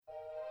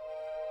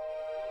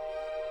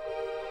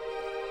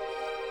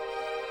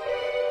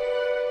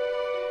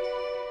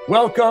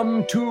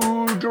Welcome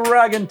to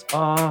Dragon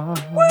Talk.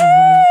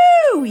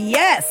 Woo!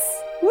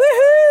 Yes!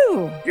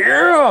 Woohoo!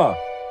 Yeah!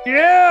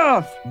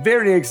 Yeah!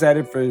 Very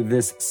excited for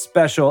this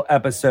special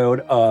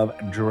episode of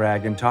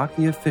Dragon Talk,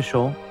 the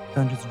official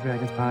Dungeons &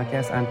 Dragons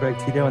podcast. I'm Greg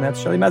Tito, and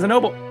that's Shelly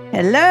Mazzanoble.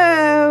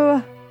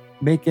 Hello!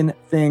 Making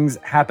things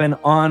happen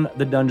on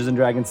the Dungeons &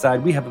 Dragons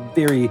side. We have a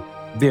very,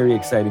 very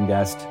exciting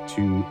guest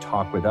to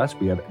talk with us.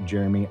 We have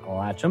Jeremy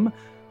Latcham,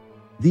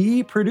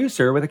 the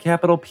producer with a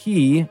capital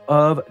P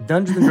of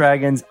Dungeons &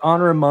 Dragons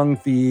Honor Among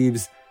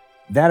Thieves.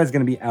 That is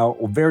going to be out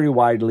very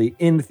widely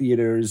in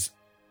theaters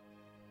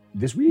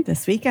this week.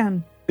 This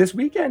weekend.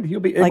 You'll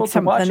be able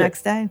to watch it. The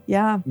next day,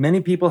 yeah. Many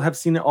people have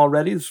seen it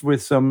already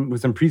with some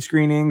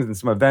pre-screenings and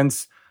some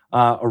events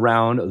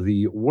around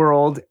the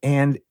world.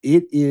 And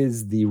it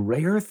is the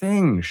rare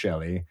thing,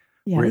 Shelley,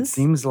 where it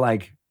seems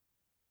like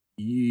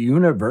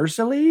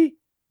universally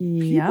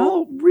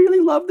people really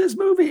love this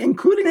movie,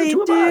 including the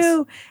two of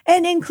us.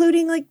 And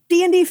including like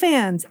D&D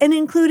fans and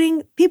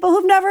including people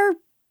who've never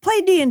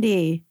played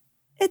D&D.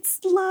 It's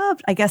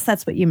loved. I guess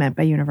that's what you meant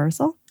by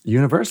universal.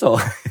 Universal,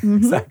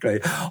 exactly.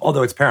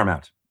 Although it's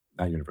Paramount,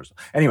 not Universal.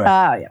 Anyway.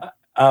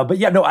 But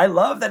yeah, no, I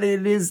love that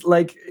it is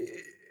like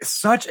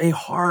such a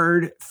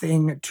hard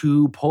thing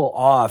to pull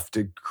off,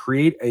 to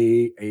create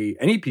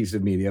any piece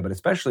of media, but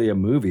especially a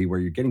movie where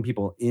you're getting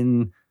people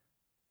in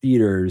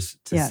theaters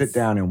to sit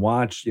down and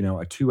watch, a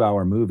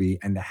 2-hour movie,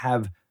 and to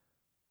have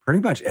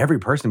pretty much every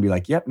person be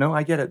like, "Yep, no,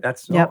 I get it.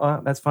 That's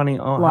that's funny.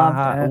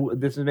 Oh,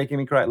 this is making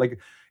me cry." Like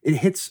it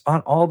hits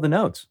on all the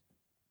notes.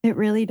 It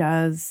really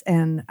does,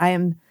 and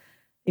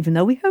even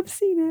though we have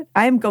seen it,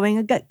 I am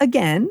going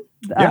again.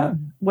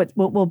 What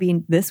will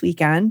be this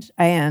weekend,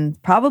 and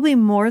probably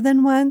more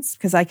than once,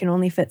 because I can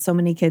only fit so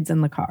many kids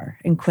in the car.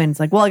 And Quinn's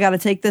like, "Well, I got to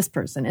take this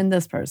person and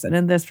this person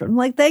and this person." I'm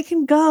like, they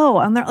can go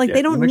on their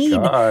they don't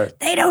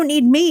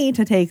need me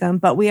to take them,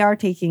 but we are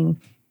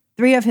taking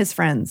 3 of his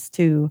friends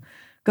to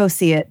go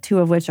see it. 2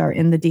 of which are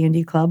in the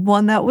D&D club.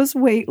 One that was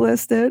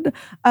waitlisted,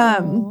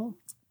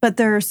 but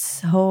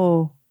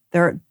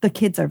the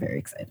kids are very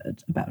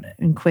excited about it,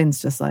 and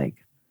Quinn's just like,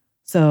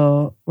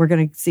 "So we're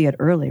going to see it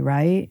early,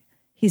 right?"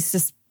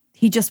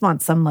 He just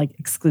wants some like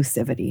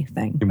exclusivity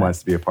thing. He wants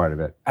to be a part of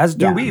it, as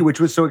do we, which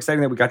was so exciting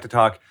that we got to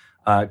talk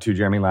to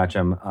Jeremy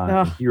Latcham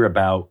and hear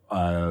about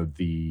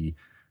the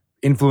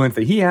influence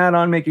that he had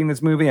on making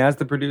this movie as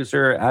the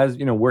producer, as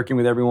working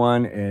with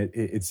everyone.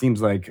 It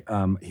seems like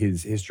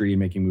his history in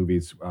making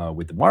movies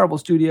with the Marvel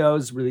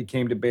Studios really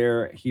came to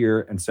bear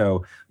here, and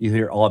so you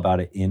hear all about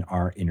it in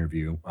our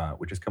interview,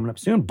 which is coming up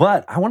soon.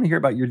 But I want to hear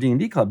about your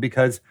D&D club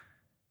because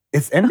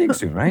it's ending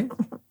soon, right?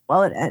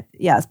 Well,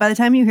 yes. By the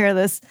time you hear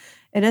this,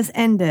 it has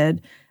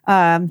ended.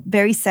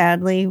 Very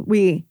sadly,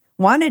 we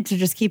wanted to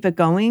just keep it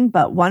going,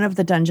 but one of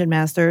the dungeon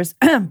masters,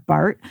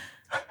 Bart,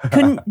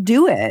 couldn't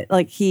do it.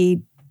 Like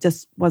he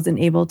just wasn't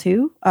able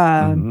to.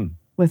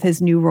 With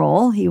his new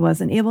role, he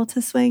wasn't able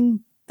to swing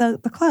the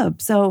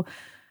club. So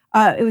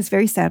it was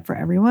very sad for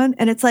everyone.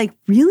 And it's like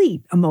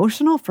really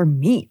emotional for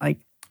me. Like,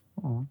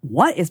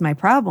 what is my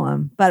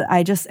problem? But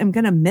I just am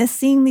going to miss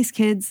seeing these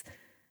kids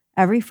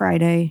every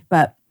Friday.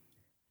 But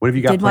what have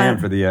you got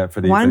planned for the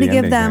wanted to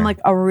give them like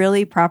a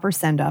really proper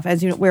send-off.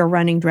 As you know, we're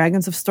running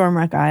Dragons of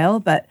Stormwreck Isle,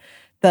 but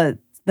the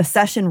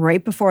session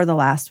right before the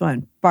last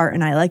one, Bart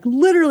and I, like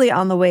literally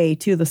on the way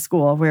to the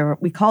school, where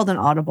we called an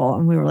audible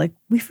and we were like,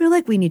 we feel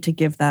like we need to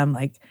give them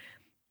like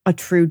a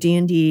true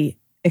D&D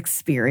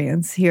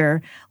experience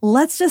here.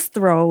 Let's just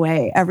throw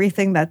away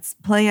everything that's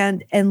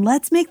planned and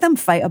let's make them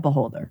fight a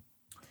beholder.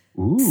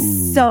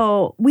 Ooh.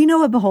 So we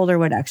know a beholder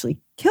would actually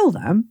kill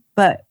them,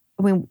 but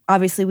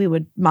obviously we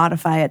would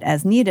modify it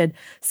as needed.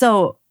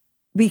 So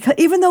because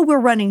even though we're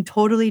running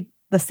totally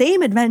the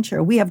same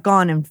adventure, we have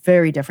gone in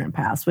very different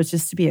paths, which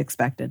is to be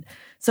expected.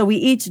 So we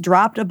each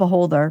dropped a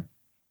beholder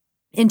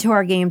into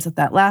our games at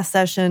that last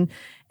session,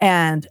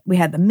 and we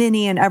had the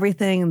mini and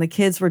everything, and the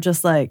kids were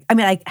just like,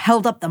 I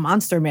held up the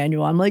monster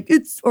manual. I'm like,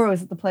 or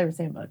was it the player's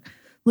handbook?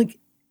 Like,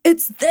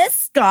 it's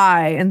this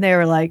guy. And they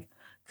were like,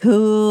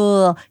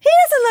 cool. He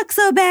doesn't look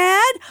so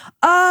bad.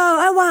 Oh,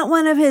 I want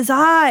one of his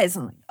eyes.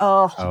 I'm like,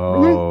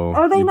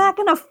 are they not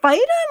going to fight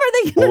him? Are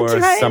they going to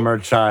try? Or summer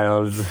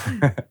child.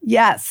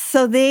 Yes.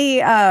 So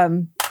they,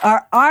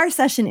 our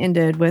session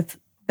ended with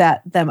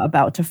them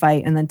about to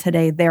fight. And then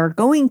today they're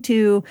going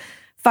to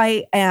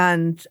fight,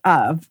 and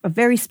a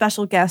very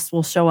special guest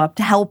will show up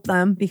to help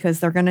them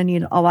because they're going to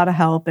need a lot of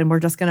help, and we're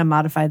just going to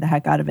modify the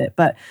heck out of it.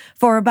 But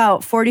for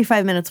about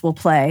 45 minutes, we'll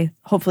play.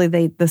 Hopefully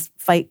this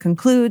fight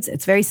concludes.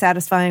 It's a very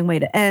satisfying way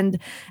to end.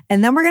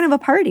 And then we're going to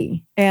have a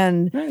party.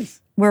 And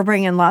we're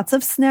bringing lots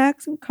of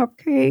snacks and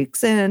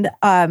cupcakes. And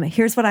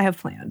here's what I have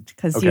planned.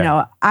 Because,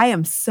 I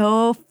am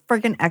so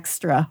freaking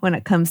extra when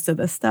it comes to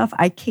this stuff.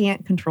 I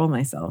can't control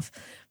myself.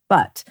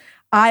 But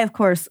I, of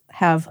course,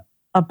 have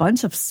a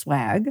bunch of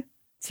swag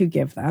to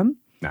give them.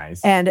 Nice.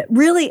 And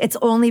really, it's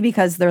only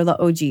because they're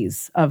the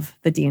OGs of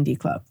the D&D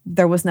club.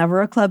 There was never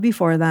a club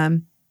before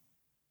them.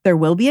 There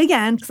will be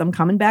again, because I'm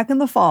coming back in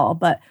the fall,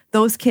 but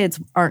those kids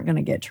aren't going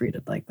to get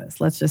treated like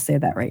this. Let's just say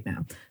that right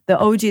now. The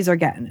OGs are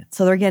getting it.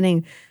 So they're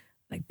getting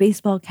like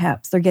baseball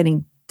caps. They're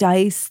getting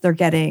dice. They're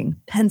getting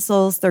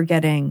pencils. They're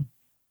getting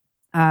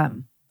a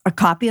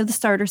copy of the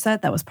starter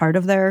set that was part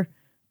of their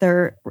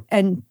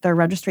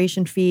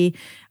registration fee.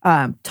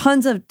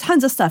 Tons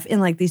of stuff in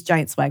like these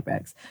giant swag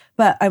bags.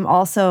 But I'm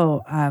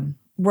also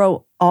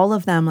wrote all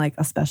of them like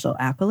a special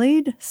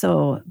accolade,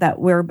 so that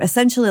we're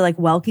essentially like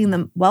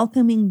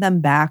welcoming them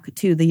back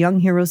to the Young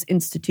Heroes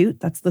Institute.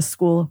 That's the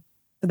school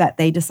that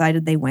they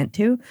decided they went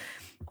to.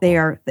 They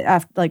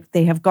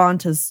have gone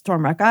to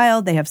Stormwreck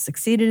Isle. They have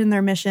succeeded in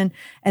their mission.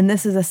 And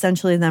this is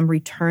essentially them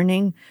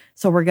returning.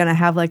 So we're going to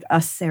have like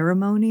a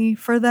ceremony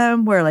for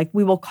them where like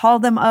we will call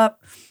them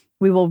up.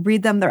 We will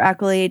read them their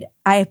accolade.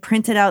 I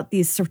printed out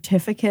these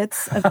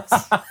certificates.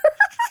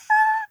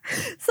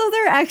 So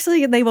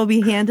they will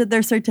be handed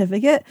their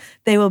certificate.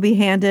 They will be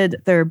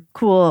handed their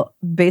cool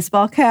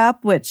baseball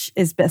cap, which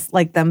is best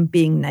like them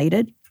being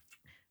knighted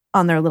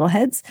on their little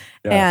heads.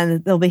 Yeah.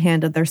 And they'll be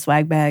handed their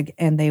swag bag,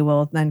 and they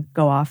will then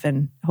go off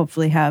and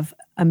hopefully have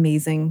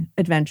amazing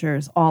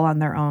adventures all on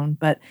their own.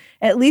 But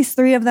at least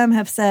 3 of them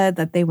have said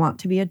that they want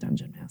to be a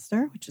dungeon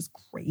master, which is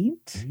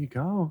great. There you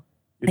go.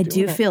 I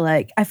feel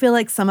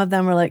like some of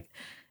them were like,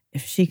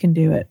 if she can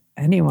do it,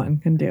 anyone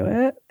can do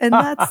it. And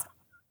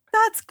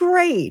that's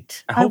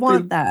great. I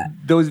want that.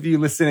 Those of you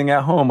listening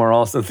at home are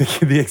also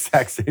thinking the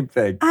exact same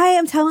thing. I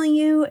am telling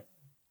you,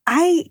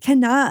 I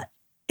cannot.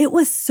 It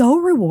was so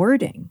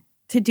rewarding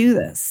to do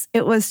this.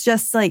 It was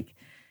just like,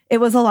 it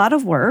was a lot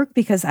of work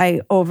because I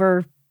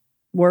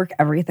overwork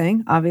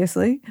everything,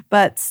 obviously.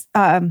 But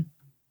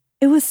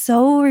it was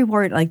so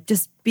rewarding, like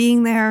just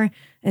being there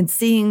and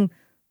seeing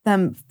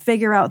them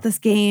figure out this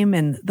game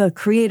and the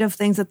creative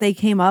things that they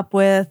came up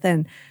with.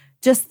 And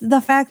just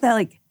the fact that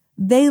like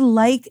they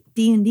like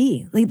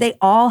D&D. Like they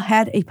all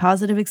had a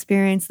positive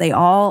experience. They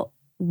all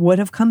would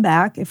have come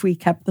back if we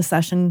kept the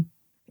session,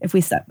 if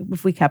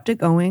we kept it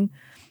going,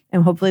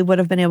 and hopefully would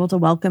have been able to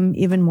welcome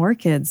even more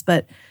kids.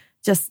 But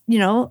just,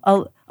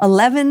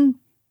 11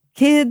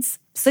 kids,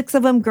 6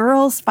 of them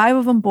girls, 5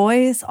 of them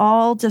boys,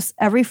 all just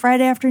every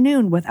Friday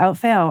afternoon without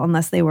fail,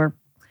 unless they were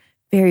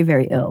very,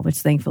 very ill, which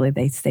thankfully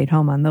they stayed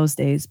home on those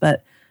days.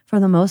 But for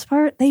the most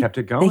part, they kept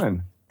it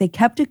going. They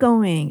kept it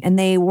going, and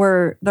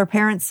their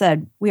parents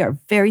said, we are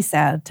very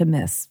sad to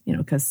miss,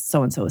 because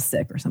so-and-so is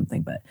sick or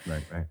something. But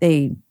right.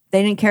 They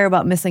didn't care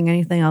about missing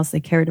anything else. They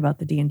cared about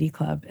the D&D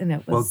club, and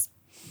it was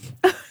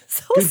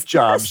so good special.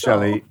 job,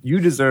 Shelley. You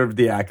deserve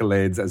the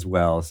accolades as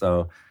well.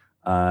 So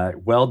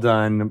well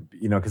done,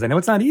 because I know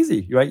it's not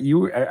easy. Right?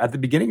 You at the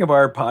beginning of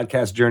our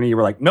podcast journey, you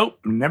were like, nope,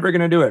 never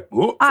going to do it.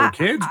 Ooh, for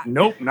kids,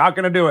 nope, not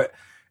going to do it.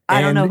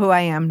 I don't know who I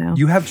am now.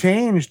 You have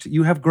changed.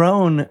 You have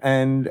grown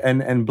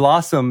and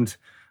blossomed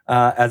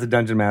as a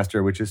dungeon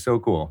master, which is so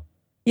cool.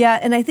 Yeah,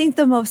 and I think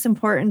the most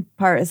important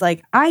part is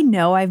like, I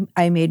know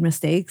I made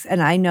mistakes,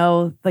 and I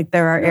know like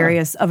there are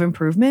areas of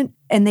improvement,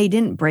 and they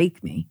didn't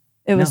break me.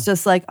 It was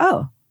just like,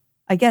 oh,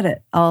 I get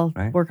it. I'll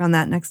work on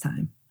that next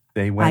time.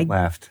 They went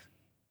left.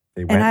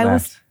 They went and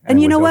left.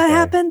 And you know what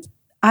happened?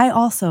 I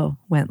also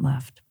went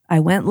left. I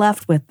went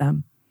left with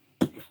them.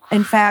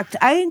 In fact,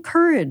 I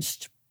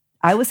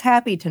was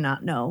happy to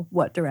not know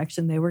what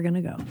direction they were going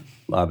to go.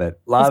 Love it.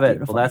 Love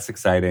it. Well, that's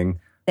exciting.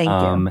 Thank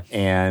you.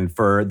 And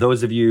for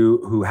those of you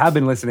who have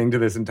been listening to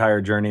this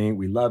entire journey,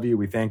 we love you.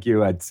 We thank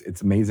you.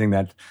 It's amazing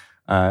that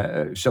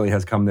Shelley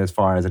has come this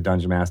far as a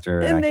dungeon master.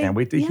 And I can't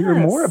wait to hear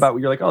more about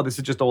what you're like, oh, this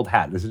is just old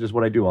hat. This is just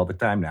what I do all the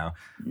time now.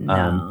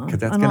 Because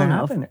that's going to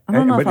happen.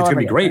 But it's going to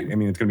be great. I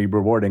mean, it's going to be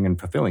rewarding and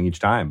fulfilling each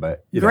time.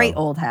 But great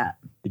old hat.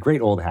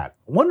 Great old hat.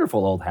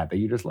 Wonderful old hat that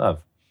you just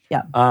love.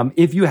 Yeah.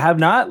 If you have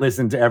not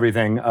listened to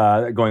everything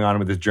going on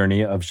with this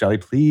journey of Shelley,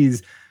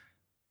 please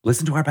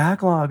listen to our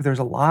backlog. There's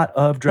a lot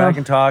of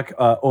Dragon Talk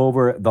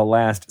over the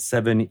last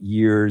 7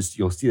 years.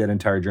 You'll see that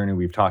entire journey.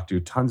 We've talked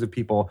to tons of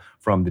people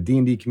from the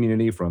D&D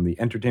community, from the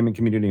entertainment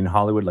community in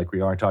Hollywood, like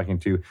we are talking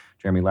to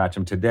Jeremy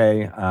Latcham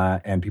today,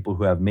 and people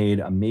who have made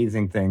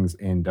amazing things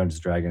in Dungeons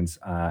 & Dragons.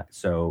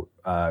 So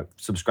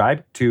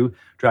subscribe to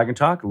Dragon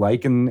Talk,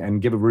 like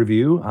and give a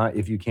review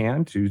if you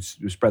can to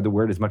spread the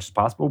word as much as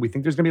possible. We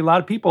think there's going to be a lot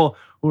of people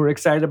who are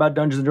excited about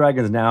Dungeons &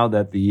 Dragons now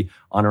that the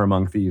Honor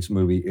Among Thieves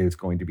movie is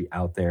going to be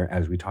out there,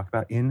 as we talked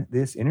about in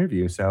this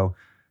interview. So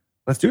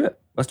let's do it.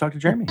 Let's talk to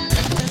Jeremy.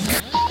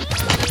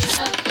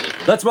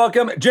 Let's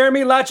welcome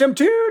Jeremy Latcham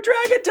to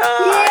Dragon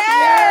Talk!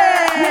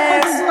 Yay!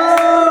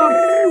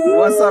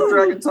 What's up,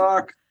 Dragon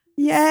Talk?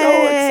 Yay!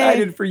 So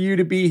excited for you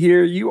to be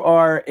here. You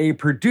are a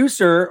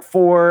producer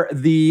for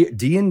the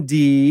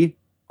D&D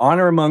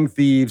Honor Among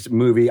Thieves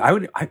movie.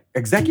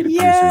 Executive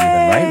producer even,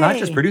 right? Not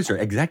just producer,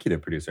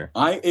 executive producer.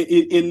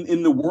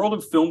 In the world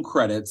of film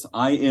credits,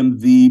 I am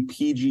the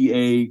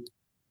PGA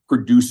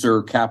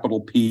producer, capital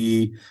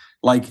P,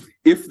 like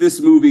if this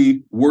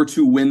movie were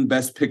to win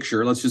Best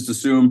Picture, let's just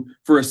assume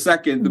for a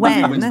second the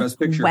movie wins Best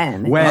Picture.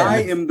 When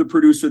I am the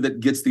producer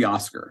that gets the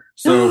Oscar.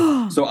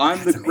 So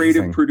I'm the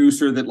creative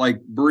producer that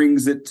like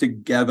brings it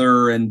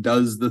together and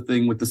does the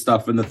thing with the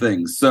stuff and the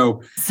things.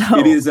 So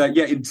it is, in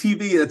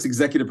TV, that's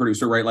executive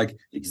producer, right? Like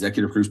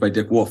executive produced by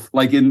Dick Wolf.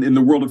 Like in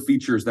the world of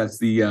features, that's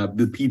the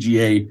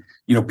PGA,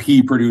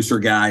 P producer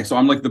guy. So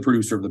I'm like the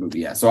producer of the movie.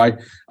 Yeah. So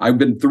I've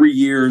been 3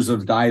 years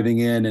of diving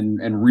in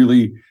and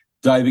really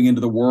diving into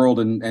the world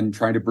and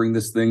trying to bring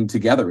this thing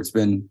together. It's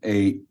been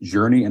a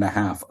journey and a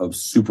half of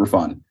super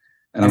fun.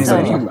 And I'm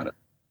excited to talk about it.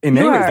 In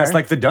many ways, that's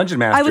like the Dungeon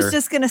Master. I was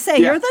just going to say,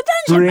 you're the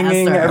Dungeon Master.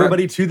 Bringing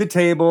everybody to the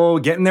table,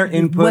 getting their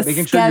input,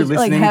 making sure you're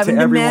listening to everyone. Having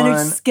to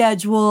manage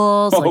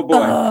schedules. Oh,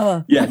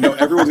 boy. Yeah, no,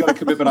 everyone's got a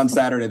commitment on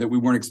Saturday that we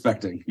weren't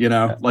expecting,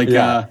 Like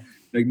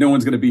no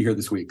one's going to be here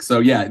this week.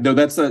 So,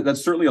 that's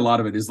certainly a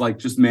lot of it is like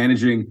just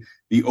managing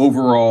the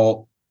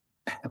overall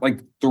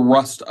like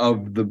thrust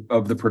of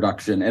the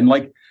production. And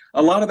like,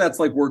 a lot of that's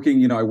like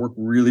working, I work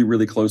really,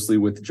 really closely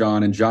with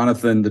John and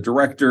Jonathan, the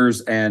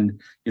directors,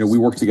 and, we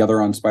worked together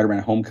on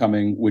Spider-Man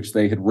Homecoming, which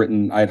they had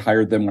written. I had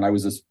hired them when I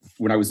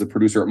was a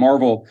producer at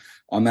Marvel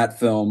on that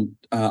film.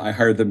 I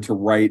hired them to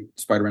write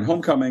Spider-Man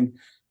Homecoming.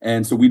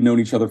 And so we'd known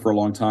each other for a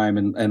long time.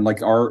 And like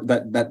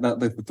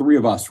the three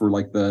of us were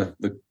like the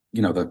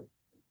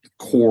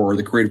core,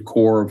 the creative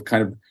core of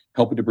kind of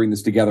helping to bring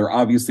this together,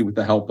 obviously with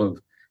the help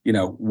of,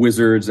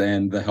 Wizards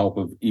and the help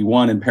of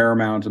E1 and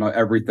Paramount and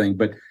everything.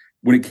 But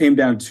when it came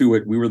down to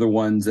it, we were the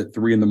ones at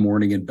 3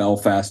 a.m. in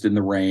Belfast in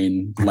the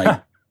rain,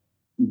 like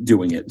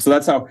doing it. So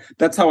that's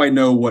how I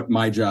know what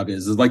my job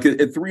is like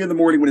at 3 a.m.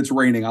 when it's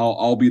raining,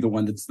 I'll be the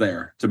one that's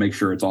there to make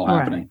sure it's all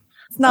happening. Right.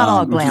 It's not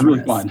all glamorous. Which is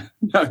really fun.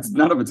 No,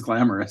 none of it's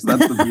glamorous.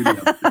 That's the beauty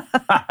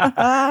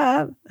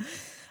of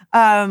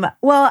it.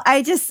 Well,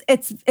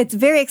 it's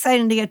very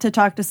exciting to get to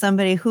talk to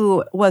somebody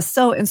who was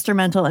so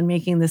instrumental in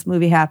making this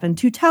movie happen,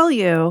 to tell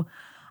you,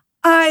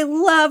 I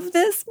love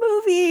this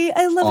movie.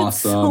 I love it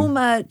so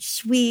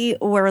much. We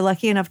were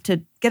lucky enough to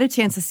get a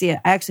chance to see it.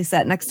 I actually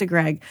sat next to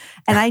Greg,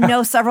 and I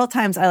know several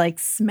times I like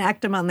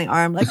smacked him on the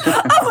arm, like,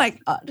 "Oh my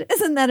God,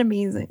 isn't that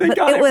amazing?" They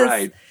got it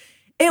right.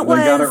 They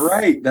got it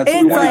right. That's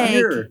what we want to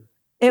hear.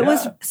 It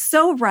was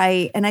so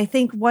right, and I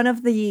think one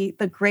of the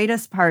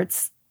greatest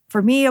parts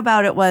for me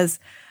about it was,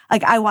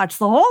 like, I watched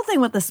the whole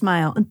thing with a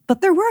smile, but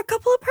there were a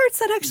couple of parts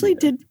that actually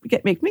did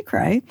make me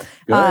cry.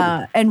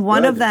 And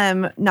one of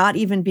them, not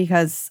even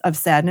because of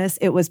sadness,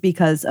 it was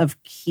because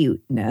of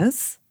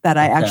cuteness that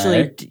I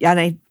actually,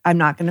 and I'm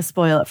not going to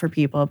spoil it for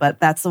people, but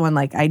that's the one,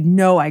 like, I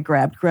know I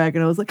grabbed Greg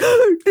and I was like,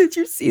 oh, did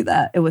you see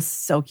that? It was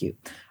so cute.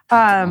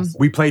 Awesome.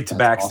 We played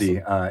Tabaxi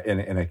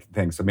in a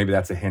thing, so maybe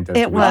that's a hint as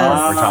to what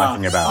we're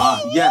talking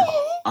about.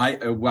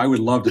 I would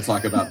love to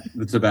talk about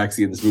the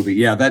Tabaxi in this movie.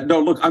 Yeah,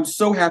 look, I'm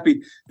so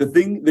happy. The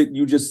thing that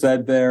you just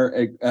said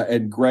there,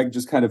 and Greg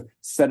just kind of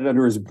said it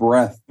under his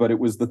breath, but it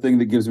was the thing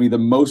that gives me the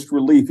most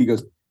relief. He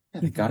goes, yeah,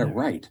 they got it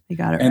right. They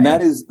got it right. And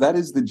that is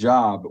the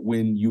job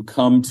when you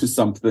come to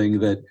something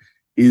that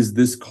is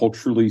this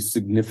culturally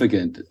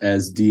significant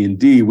as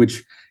D&D,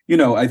 which,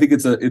 I think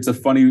it's a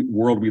funny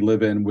world we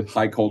live in with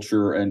high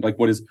culture and like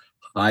what is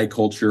high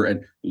culture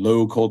and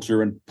low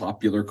culture and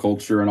popular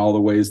culture and all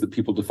the ways that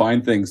people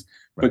define things.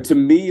 Right. But to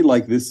me,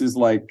 like this is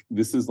like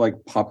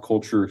pop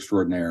culture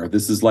extraordinaire.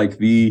 This is like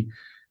the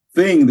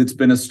thing that's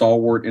been a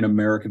stalwart in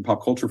American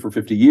pop culture for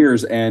 50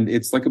 years. And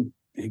it's like a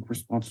big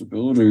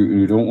responsibility.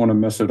 You don't want to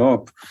mess it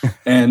up.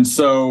 And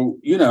so,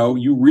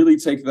 you really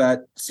take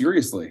that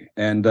seriously.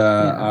 And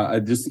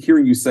just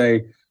hearing you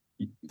say,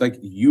 like,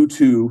 you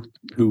two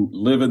who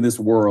live in this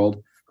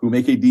world, who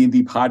make a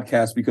D&D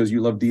podcast because you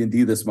love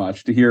D&D this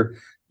much, to hear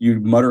you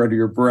mutter under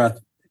your breath,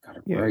 "You got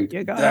it right."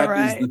 You got it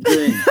right. That is the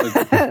thing.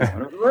 Like,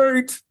 got it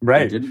right.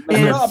 Right. I didn't mess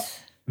it up.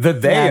 The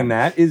they in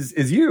that is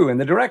you and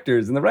the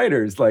directors and the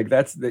writers. Like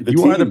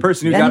you are the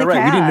person who got it right.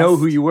 Cast. We didn't know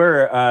who you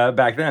were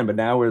back then, but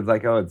now we're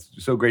like, oh, it's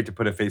so great to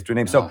put a face to a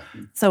name. So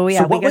we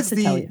get to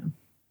tell you.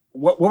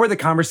 What were the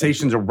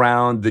conversations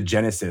around the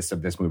genesis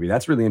of this movie?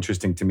 That's really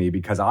interesting to me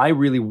because I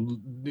really,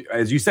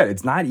 as you said,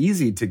 it's not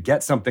easy to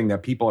get something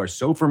that people are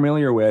so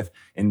familiar with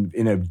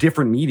in a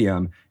different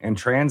medium and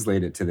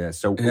translate it to this.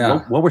 So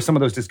what were some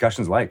of those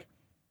discussions like?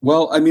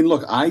 Well, I mean,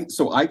 look, I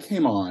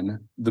came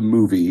on the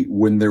movie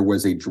when there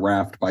was a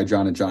draft by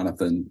John and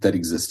Jonathan that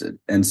existed.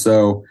 And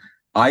so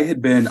I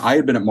had been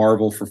at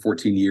Marvel for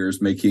 14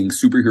 years making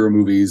superhero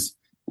movies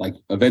like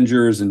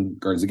Avengers and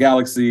Guardians of the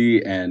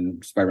Galaxy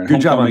and Spider-Man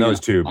Good Homecoming. job on those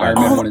two. Iron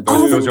Man 1 and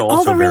 2. Those are also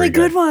all the really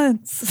very good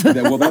ones.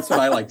 Well, that's what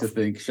I like to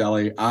think,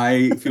 Shelley.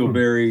 I feel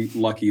very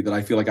lucky that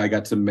I feel like I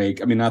got to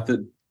make, not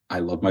that I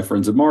love my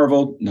friends at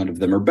Marvel. None of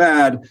them are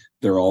bad.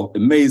 They're all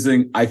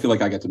amazing. I feel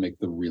like I got to make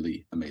the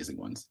really amazing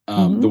ones.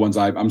 The ones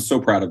I'm so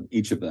proud of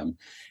each of them.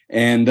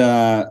 And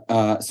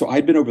so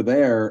I'd been over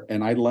there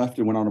and I left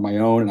and went on my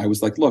own. And I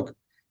was like, look,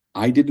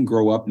 I didn't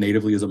grow up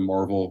natively as a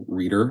Marvel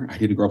reader. I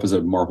didn't grow up as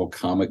a Marvel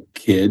comic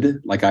kid.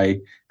 Like I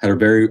had a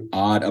very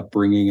odd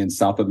upbringing in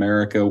South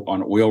America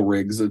on oil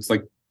rigs. It's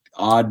like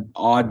odd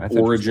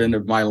origin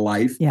of my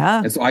life.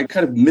 Yeah. And so I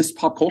kind of missed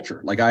pop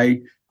culture. Like I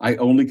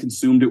only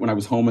consumed it when I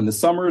was home in the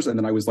summers. And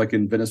then I was like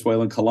in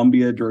Venezuela and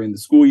Colombia during the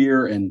school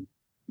year. And,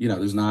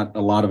 there's not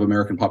a lot of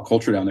American pop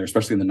culture down there,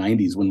 especially in the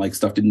 90s when like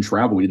stuff didn't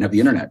travel. We didn't have the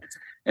internet.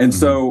 And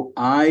so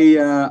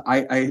I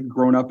had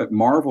grown up at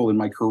Marvel in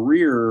my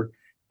career.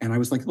 And I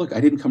was like, look, I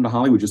didn't come to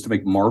Hollywood just to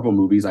make Marvel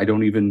movies. I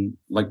don't even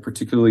like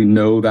particularly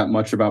know that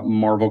much about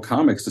Marvel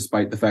comics,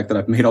 despite the fact that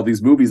I've made all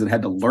these movies and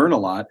had to learn a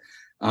lot.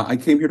 I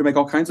came here to make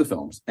all kinds of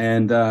films.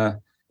 And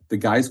the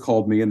guys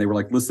called me and they were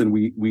like, listen,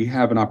 we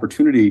have an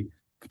opportunity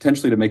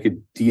potentially to make a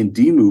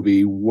D&D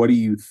movie. What do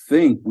you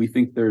think? We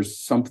think there's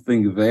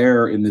something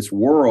there in this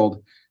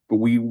world, but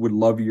we would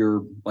love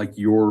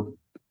your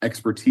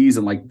expertise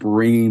in like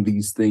bringing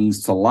these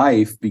things to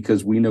life,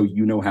 because we know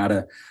you know how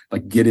to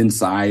like get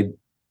inside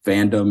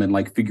fandom and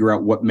like figure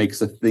out what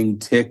makes a thing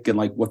tick and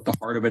like what the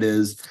heart of it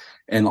is,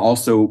 and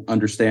also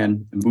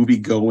understand movie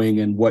going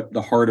and what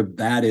the heart of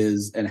that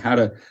is, and how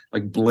to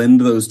like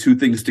blend those two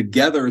things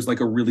together is like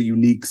a really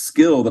unique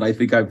skill that I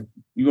think I've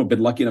been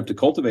lucky enough to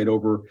cultivate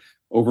over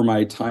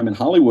my time in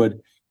Hollywood.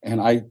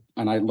 And I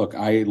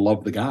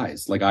love the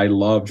guys. Like I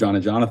love John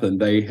and Jonathan.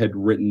 They had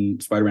written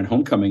Spider-Man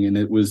Homecoming, and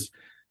it was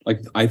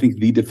like, I think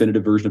the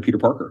definitive version of Peter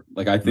Parker.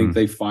 Like I think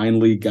we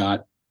finally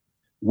got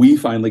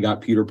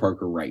Peter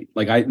Parker right.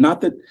 Like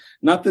not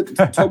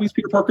that Tobey's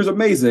Peter Parker is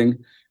amazing.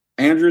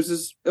 Andrew's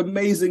is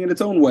amazing in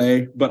its own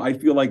way, but I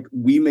feel like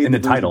we made the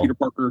title of Peter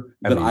Parker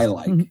that I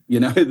like.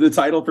 The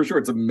title for sure,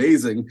 it's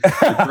amazing.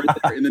 It's right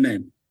there in the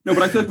name. No,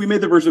 but I feel like we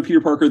made the version of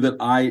Peter Parker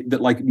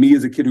that like me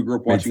as a kid who grew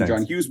up watching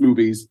John Hughes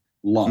movies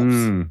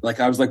loves. Like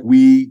I was like,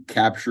 we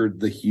captured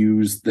the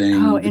Hughes thing.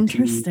 Oh,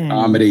 interesting.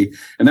 Comedy.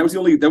 And that was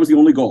the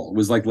only goal,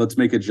 was like, let's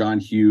make a John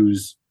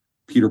Hughes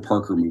Peter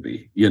Parker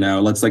movie.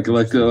 Let's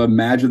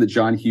imagine that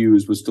John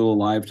Hughes was still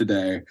alive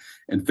today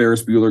and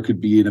Ferris Bueller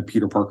could be in a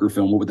Peter Parker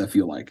film. What would that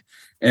feel like?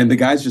 And the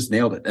guys just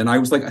nailed it. And I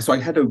was like, so I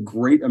had a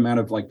great amount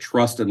of like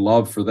trust and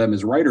love for them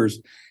as writers.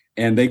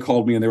 And they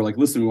called me and they were like,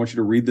 listen, we want you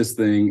to read this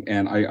thing.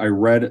 And I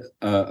read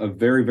a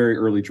very, very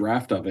early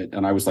draft of it.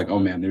 And I was like, oh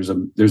man, there's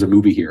a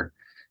movie here.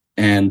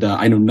 And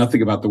I know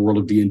nothing about the world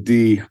of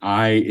D&D.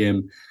 I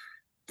am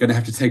going to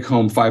have to take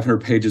home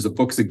 500 pages of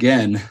books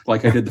again,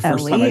 like I did the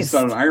first time I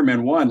started Iron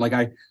Man 1.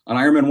 On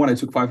Iron Man 1, I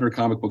took 500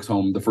 comic books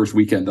home the first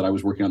weekend that I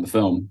was working on the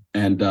film.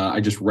 And I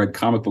just read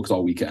comic books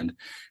all weekend.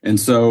 And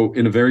so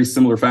in a very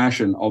similar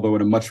fashion, although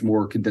in a much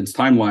more condensed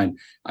timeline,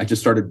 I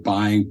just started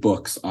buying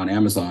books on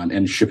Amazon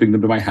and shipping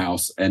them to my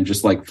house and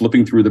just like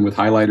flipping through them with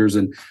highlighters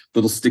and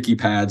little sticky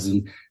pads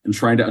and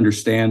trying to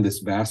understand this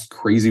vast,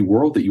 crazy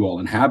world that you all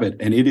inhabit.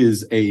 And it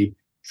is a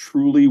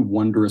truly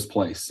wondrous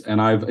place. And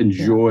I've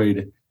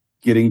enjoyed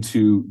getting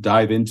to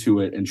dive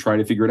into it and try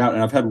to figure it out.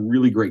 And I've had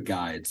really great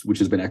guides, which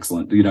has been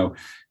excellent.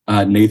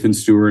 Nathan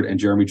Stewart and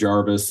Jeremy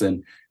Jarvis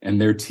and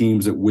their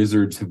teams at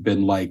Wizards have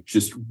been like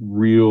just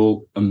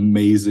real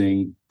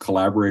amazing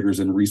collaborators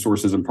and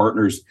resources and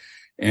partners.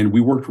 And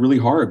we worked really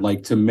hard,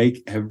 like to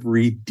make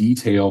every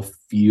detail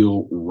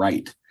feel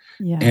right.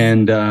 Yeah.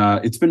 And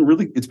it's been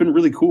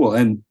really cool.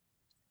 And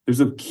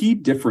there's a key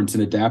difference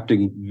in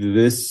adapting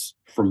this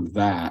from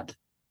that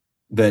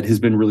has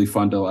been really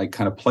fun to like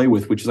kind of play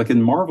with, which is like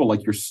in Marvel,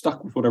 like you're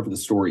stuck with whatever the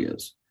story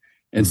is.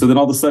 And so then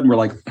all of a sudden we're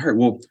like, all right,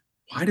 well,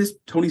 why does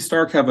Tony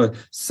Stark have a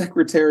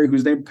secretary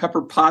who's named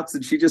Pepper Potts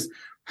and she just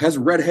has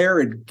red hair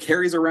and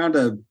carries around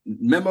a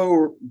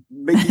memo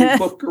making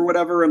book or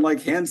whatever and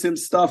like hands him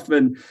stuff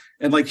and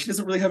like she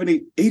doesn't really have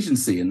any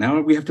agency. And now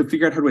we have to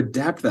figure out how to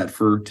adapt that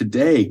for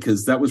today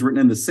because that was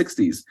written in the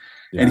 60s.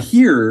 Yeah. And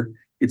here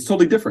it's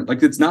totally different.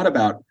 Like it's not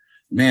about,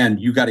 man,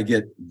 you got to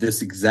get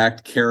this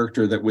exact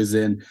character that was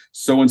in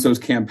so-and-so's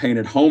campaign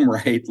at home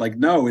right. Like,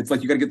 no, it's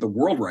like you got to get the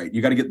world right.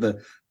 You got to get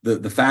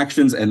the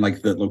factions and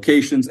like the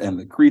locations and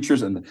the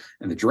creatures and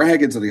the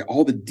dragons and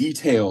all the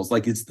details.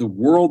 Like it's the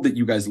world that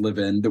you guys live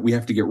in that we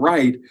have to get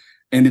right.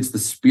 And it's the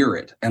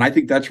spirit. And I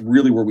think that's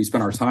really where we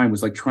spent our time,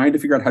 was like trying to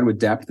figure out how to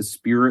adapt the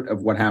spirit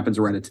of what happens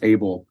around a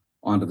table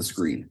onto the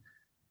screen.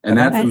 And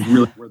that was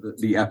really where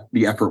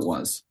the effort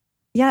was.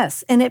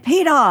 Yes. And it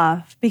paid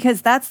off,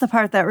 because that's the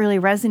part that really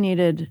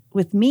resonated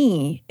with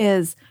me,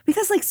 is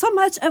because like so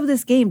much of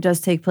this game does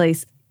take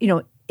place,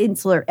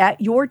 insular at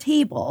your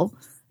table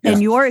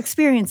and your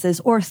experiences,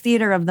 or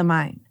theater of the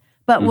mind.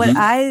 But what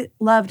I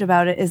loved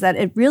about it is that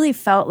it really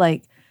felt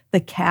like the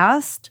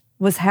cast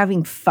was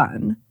having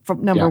fun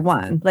from number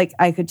one. Like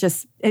I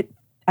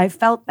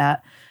felt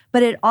that,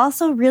 but it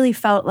also really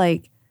felt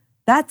like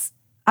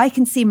I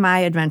can see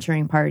my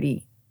adventuring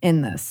party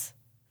in this.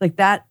 Like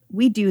that,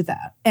 we do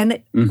that.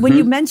 And when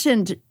you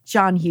mentioned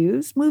John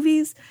Hughes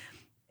movies,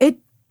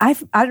 I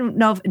don't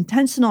know if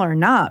intentional or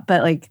not,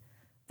 but like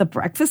the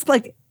Breakfast,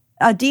 like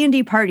a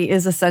D&D party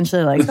is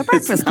essentially like the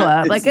Breakfast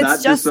Club. Like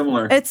it's just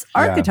similar. It's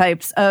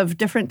archetypes of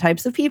different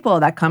types of people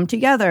that come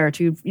together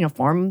to,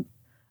 form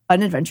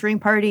an adventuring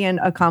party and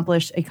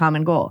accomplish a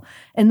common goal.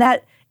 And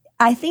that,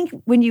 I think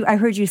I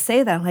heard you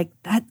say that, like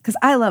that, because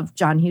I love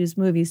John Hughes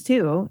movies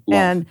too.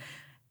 And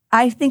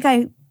I think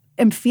I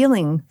am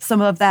feeling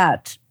some of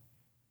that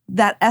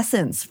that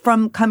essence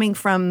from coming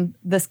from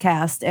this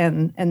cast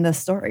and this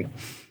story?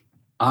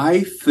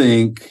 I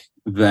think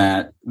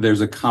that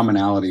there's a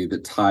commonality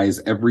that ties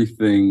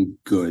everything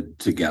good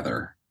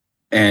together.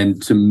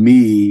 And to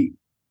me,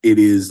 it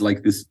is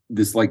like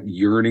this like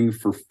yearning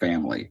for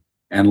family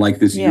and like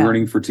this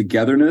yearning for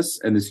togetherness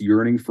and this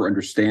yearning for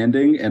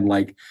understanding and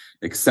like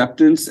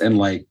acceptance and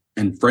like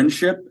and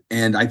friendship.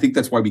 And I think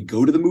that's why we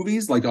go to the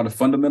movies, like on a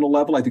fundamental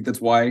level. I think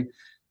that's why,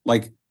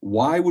 like,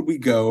 why would we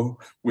go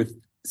with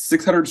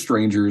 600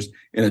 strangers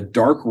in a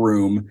dark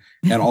room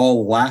and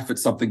all laugh at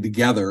something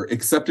together,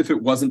 except if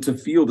it wasn't to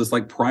feel this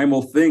like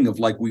primal thing of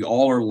like we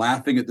all are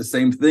laughing at the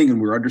same thing and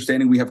we're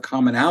understanding we have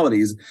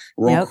commonalities.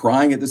 We're all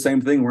crying at the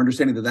same thing. We're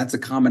understanding that that's a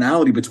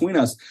commonality between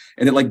us.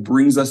 And it like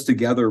brings us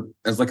together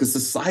as like a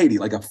society,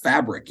 like a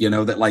fabric, you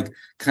know, that like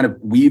kind of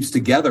weaves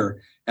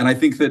together. And I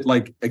think that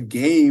like a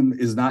game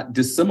is not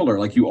dissimilar.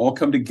 Like you all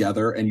come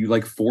together and you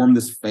like form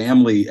this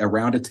family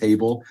around a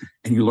table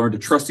and you learn to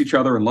trust each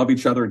other and love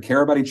each other and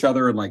care about each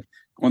other and like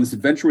go on this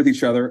adventure with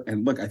each other.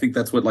 And look, I think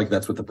that's what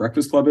the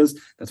Breakfast Club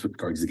is. That's what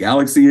Guardians of the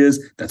Galaxy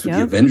is. That's what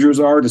the Avengers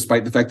are,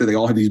 despite the fact that they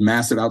all have these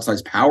massive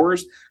outsized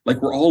powers.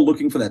 Like we're all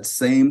looking for that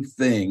same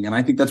thing. And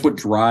I think that's what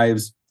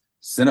drives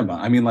cinema.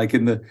 I mean, like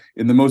in the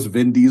most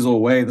Vin Diesel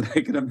way that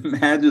I can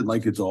imagine,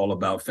 like it's all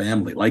about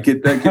family. Like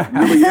it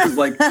really is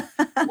like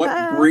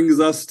what brings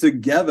us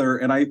together.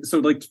 And so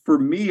like for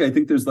me, I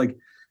think there's like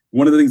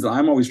one of the things that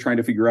I'm always trying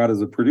to figure out as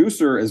a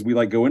producer as we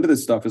like go into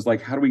this stuff is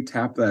like, how do we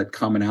tap that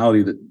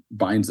commonality that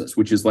binds us,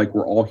 which is like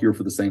we're all here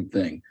for the same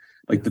thing.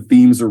 Like the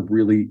themes are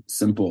really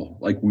simple.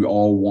 Like we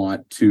all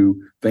want to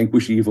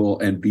vanquish evil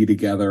and be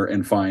together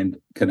and find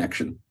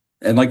connection.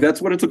 And like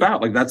that's what it's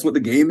about. Like that's what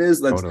the game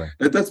is.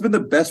 That's been the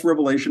best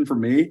revelation for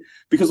me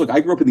because look, I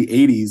grew up in the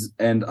 80s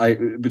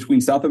and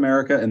between South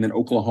America and then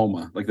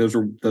Oklahoma. Like those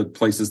are the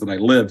places that I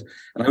lived.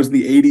 And I was in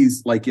the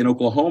 80s like in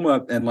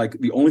Oklahoma and like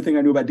the only thing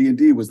I knew about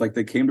D&D was like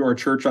they came to our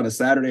church on a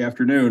Saturday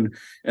afternoon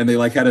and they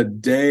like had a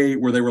day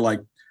where they were like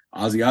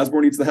Ozzy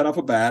Osbourne eats the head off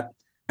a bat.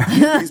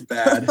 He's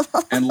bad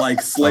and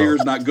like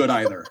Slayer's not good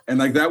either. And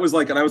like that was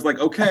like, and I was like,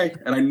 okay.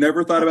 And I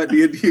never thought about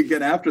D&D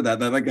again after that.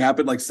 That like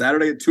happened like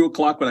Saturday at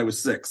 2:00 when I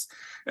was 6.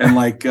 And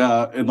like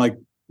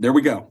there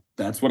we go.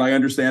 That's what I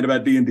understand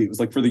about D&D. It was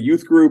like for the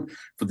youth group,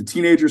 for the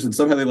teenagers, and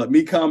somehow they let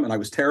me come and I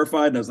was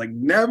terrified and I was like,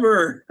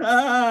 never.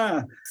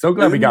 So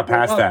glad we got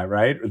past that,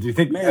 right? Do you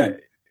think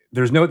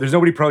there's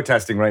nobody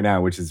protesting right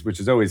now, which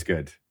is always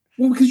good.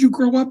 Well, because you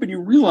grow up and you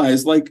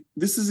realize like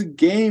this is a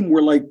game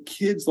where like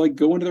kids like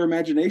go into their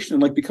imagination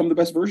and like become the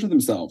best version of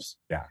themselves.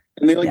 Yeah.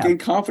 And they like gain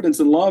confidence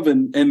and love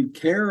and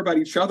care about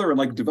each other and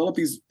like develop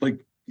these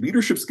like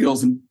leadership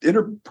skills and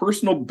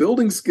interpersonal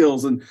building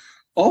skills and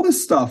all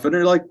this stuff. And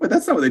they're like, but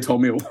that's not what they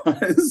told me it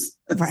was.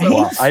 Right. So,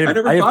 well, I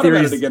never thought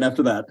about it again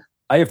after that.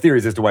 I have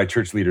theories as to why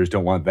church leaders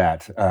don't want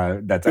that.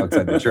 That's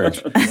outside the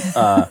church.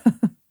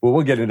 Well,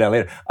 we'll get into that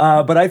later.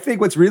 But I think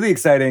what's really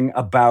exciting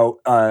about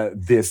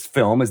this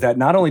film is that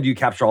not only do you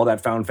capture all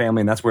that found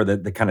family, and that's where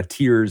the kind of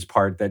tears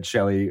part that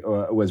Shelley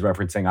was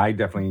referencing, I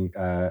definitely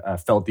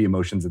felt the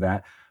emotions of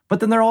that. But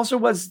then there also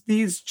was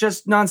these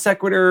just non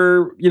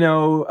sequitur,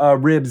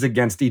 ribs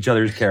against each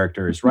other's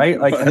characters, right?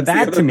 Like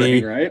that to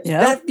me, right?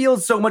 That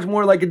feels so much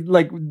more like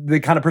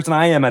the kind of person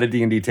I am at a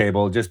D&D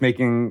table, just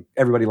making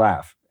everybody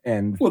laugh.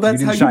 And well,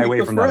 that's you didn't how shy you away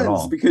make from the that at friends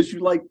all. because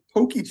you like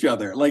poke each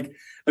other. Like,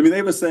 I mean, they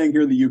have a saying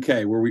here in the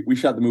UK where we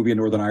shot the movie in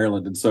Northern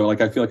Ireland. And so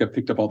like, I feel like I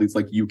picked up all these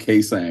like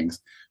UK sayings,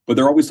 but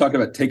they're always talking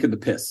about taking the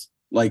piss.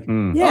 Like,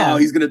 oh,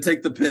 he's going to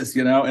take the piss,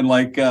 and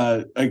like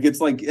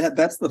it's like,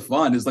 that's the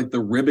fun is like the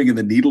ribbing and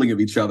the needling of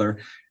each other.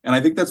 And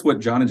I think that's what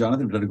John and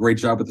Jonathan have done a great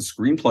job with the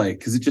screenplay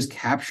because it just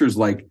captures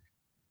like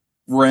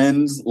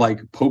friends, like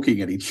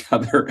poking at each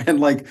other. And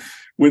like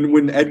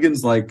when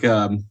Edgin's like,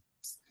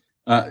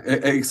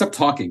 except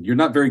talking, you're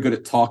not very good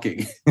at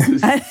talking.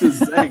 It's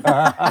just like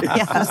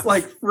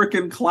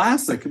freaking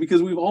classic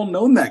because we've all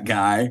known that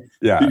guy.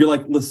 Yeah, you're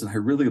like, listen, I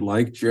really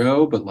like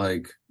Joe, but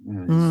like,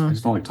 I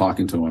just don't like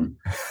talking to him.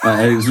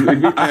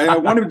 I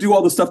want him to do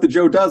all the stuff that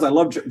Joe does. I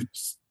love Joe.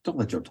 Just don't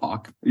let Joe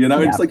talk.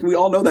 It's like we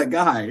all know that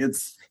guy.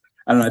 It's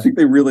I don't know. I think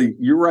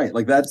you're right.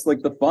 Like that's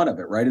like the fun of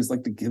it, right? Is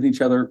like to give each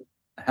other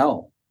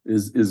hell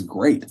is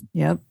great.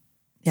 Yep.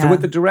 Yeah. So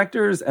with the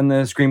directors and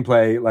the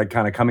screenplay, like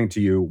kind of coming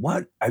to you,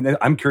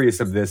 I'm curious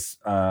of this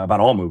about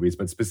all movies,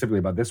 but specifically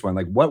about this one.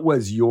 Like, what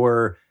was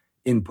your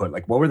input?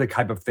 Like, what were the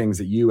type of things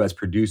that you as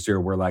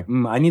producer were like,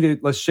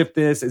 let's shift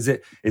this. Is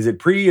it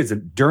pre? Is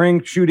it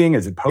during shooting?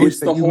 Is it post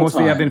that you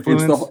mostly have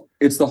influence?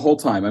 It's the whole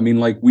time. I mean,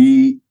 like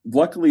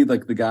luckily,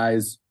 like the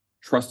guys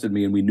trusted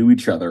me and we knew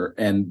each other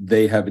and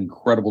they have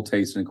incredible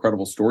taste and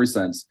incredible story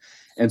sense.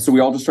 And so we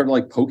all just started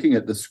like poking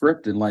at the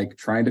script and like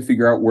trying to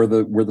figure out where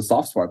the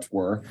soft spots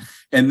were.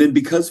 And then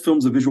because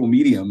film's a visual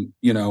medium,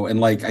 and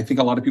like I think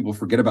a lot of people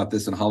forget about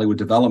this in Hollywood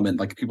development,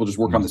 like people just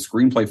work on the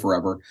screenplay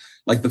forever.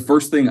 Like the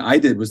first thing I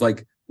did was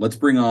like, let's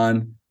bring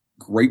on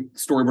great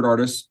storyboard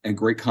artists and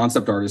great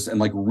concept artists and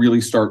like really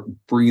start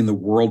bringing the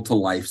world to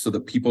life so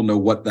that people know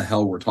what the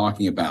hell we're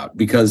talking about.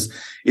 Because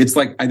it's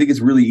like, I think it's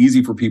really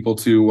easy for people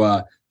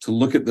to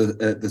look at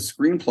the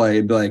screenplay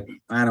and be like,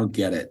 I don't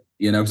get it.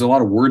 You know, there's a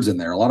lot of words in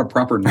there, a lot of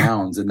proper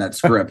nouns in that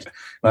script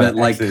that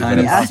like kind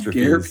of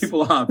scare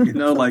people off, you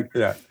know, like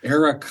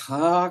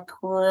Aarakocra,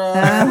 what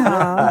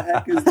the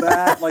heck is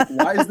that? Like,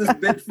 why is this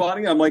bit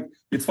funny? I'm like,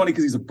 it's funny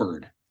because he's a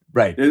bird.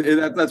 Right.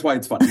 That's why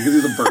it's funny, because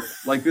he's a bird.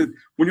 Like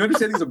when you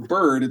understand he's a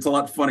bird, it's a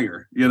lot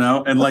funnier, you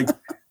know? And like,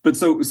 but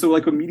so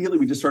like immediately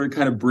we just started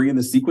kind of bringing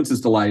the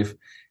sequences to life.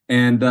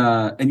 And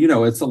you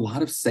know, it's a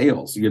lot of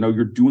sales, you know,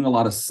 you're doing a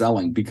lot of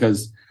selling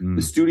because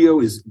the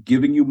studio is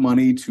giving you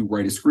money to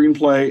write a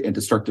screenplay and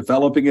to start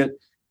developing it.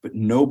 But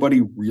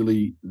nobody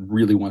really,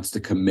 really wants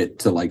to commit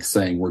to like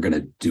saying we're going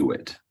to do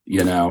it,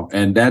 you know?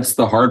 And that's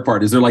the hard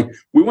part is they're like,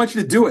 we want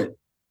you to do it.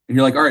 And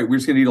you're like, all right, we're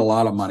just going to need a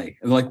lot of money.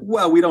 And they're like,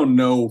 well, we don't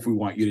know if we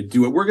want you to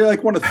do it. We're going to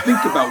like want to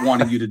think about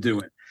wanting you to do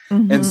it.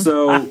 And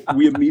so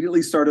we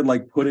immediately started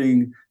like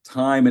putting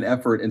time and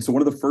effort. And so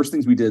one of the first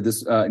things we did,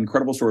 this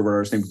incredible storyboard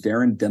artist named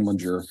Darren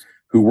Denlinger,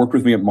 who worked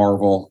with me at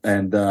Marvel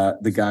and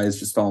the guys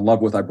just fell in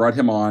love with, I brought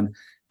him on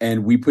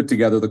and we put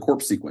together the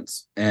corpse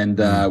sequence. And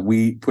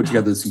we put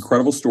together this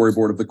incredible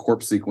storyboard of the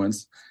corpse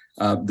sequence,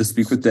 the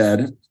Speak with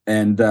Dead.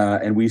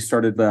 And we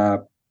started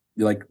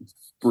like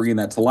bringing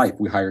that to life.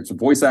 We hired some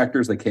voice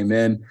actors. They came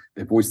in,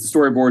 they voiced the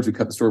storyboards. We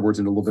cut the storyboards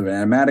into a little bit of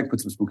an animatic, put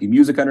some spooky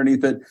music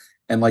underneath it,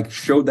 and like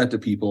showed that to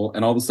people.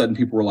 And all of a sudden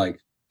people were like,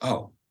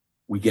 oh,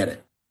 we get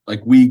it.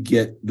 Like we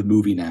get the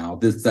movie now.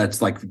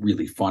 That's like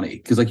really funny.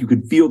 Cause like you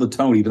could feel the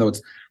tone, even though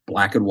it's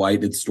black and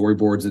white, it's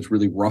storyboards, it's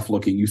really rough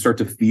looking. You start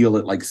to feel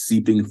it like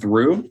seeping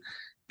through.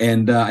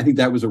 And I think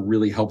that was a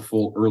really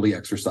helpful early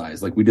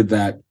exercise. Like we did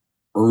that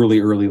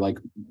early, like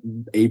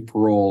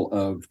April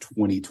of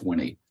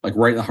 2020, like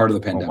right in the heart of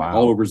the pandemic,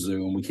 all over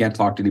Zoom. We can't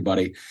talk to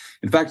anybody.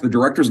 In fact, the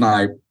directors and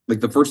I, like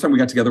the first time we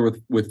got together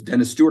with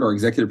Dennis Stewart, our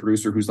executive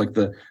producer, who's like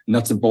the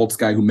nuts and bolts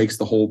guy who makes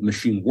the whole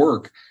machine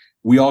work.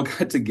 We all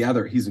got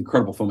together. He's an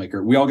incredible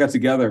filmmaker. We all got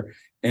together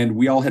and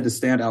we all had to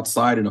stand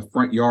outside in a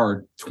front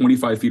yard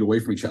 25 feet away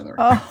from each other.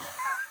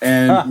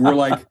 And we're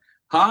like,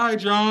 hi,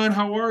 John,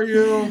 how are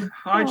you?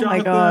 Hi,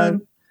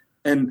 Jonathan.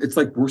 And it's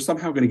like, we're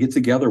somehow going to get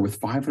together with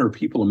 500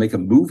 people and make a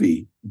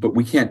movie, but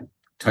we can't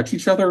touch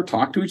each other,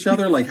 talk to each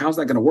other. Like, how's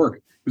that going to work?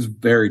 It was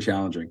very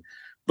challenging.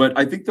 But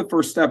I think the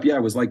first step,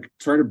 was like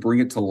trying to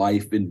bring it to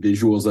life in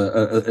visuals.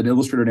 An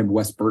illustrator named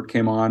Wes Burt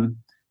came on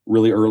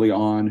really early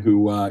on,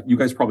 who you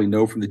guys probably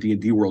know from the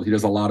D&D world. He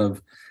does a lot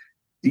of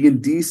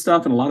D&D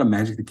stuff and a lot of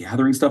Magic the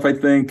Gathering stuff, I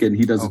think. And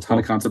he does a ton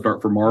of concept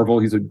art for Marvel.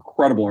 He's an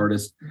incredible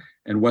artist.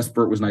 And Wes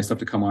Burt was nice enough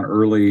to come on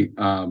early.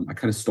 I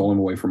kind of stole him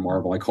away from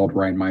Marvel. I called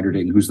Ryan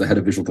Minderding, who's the head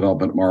of visual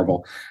development at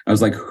Marvel. I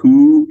was like,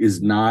 who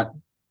is not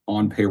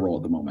on payroll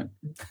at the moment?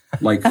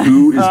 Like,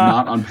 who is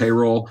not on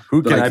payroll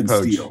who that I can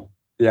steal?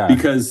 Yeah.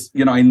 Because,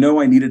 I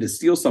know I needed to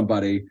steal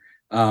somebody,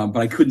 but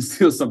I couldn't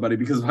steal somebody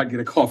because I'd get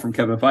a call from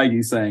Kevin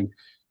Feige saying,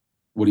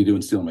 what are you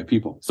doing stealing my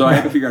people? So I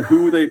had to figure out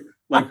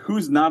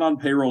who's not on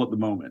payroll at the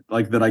moment,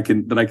 like that I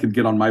can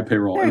get on my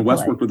payroll. Very and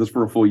Wes worked with us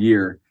for a full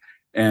year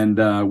and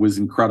was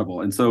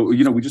incredible. And so,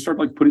 we just started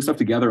like putting stuff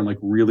together and like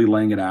really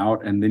laying it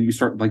out. And then you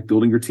start like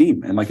building your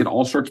team and like it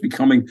all starts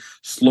becoming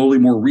slowly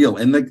more real.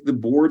 And like the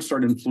boards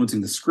start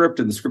influencing the script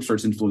and the script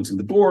starts influencing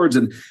the boards.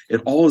 And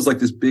it all is like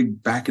this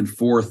big back and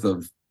forth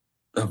of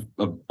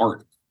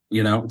art,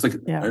 it's like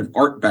an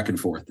art back and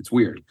forth. It's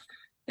weird.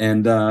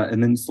 And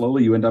then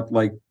slowly you end up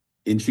like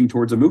inching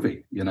towards a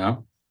movie,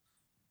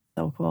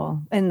 So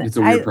cool. And it's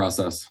a weird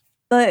process.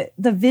 The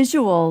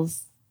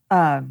visuals,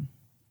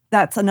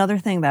 that's another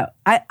thing that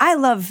I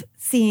love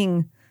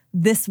seeing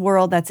this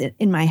world that's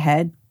in my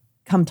head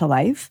come to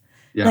life.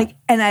 Yeah. Like,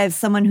 and as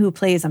someone who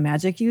plays a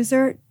magic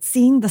user,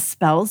 seeing the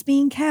spells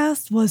being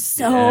cast was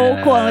so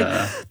cool. I'm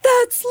like,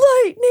 that's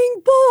lightning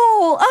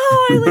bolt.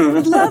 Oh, I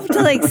would love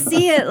to like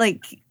see it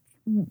like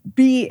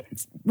be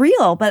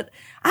real. But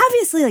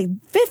obviously, like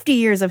 50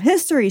 years of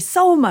history,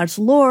 so much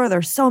lore.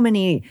 There's so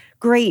many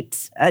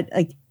great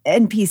like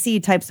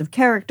NPC types of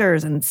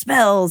characters and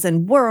spells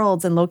and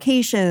worlds and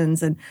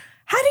locations. And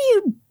how do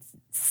you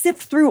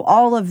sift through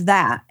all of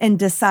that and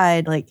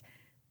decide like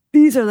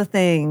these are the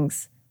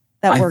things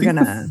that we're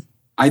gonna?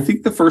 I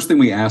think the first thing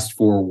we asked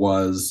for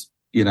was,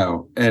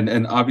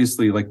 and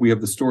obviously like we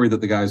have the story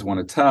that the guys want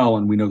to tell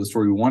and we know the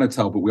story we want to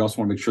tell, but we also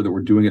want to make sure that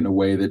we're doing it in a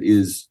way that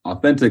is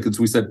authentic. And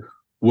so we said,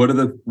 what are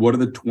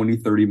the 20,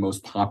 30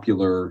 most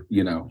popular,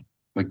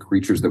 like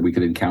creatures that we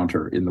could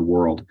encounter in the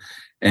world?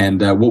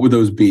 And what would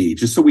those be?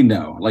 Just so we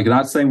know, like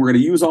not saying we're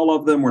going to use all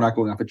of them. We're not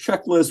going off a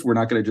checklist. We're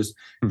not going to just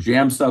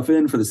jam stuff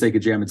in for the sake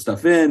of jamming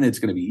stuff in. It's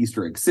going to be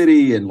Easter Egg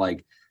City. And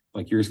like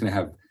you're just going to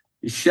have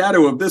a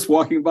shadow of this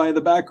walking by in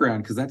the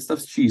background because that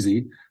stuff's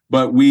cheesy.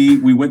 But we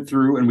went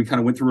through and we kind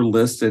of went through a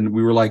list and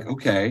we were like,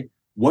 okay,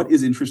 what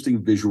is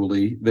interesting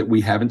visually that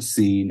we haven't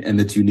seen and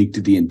that's unique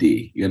to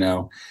D&D,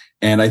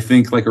 And I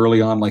think like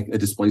early on, like a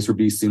displacer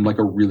beast seemed like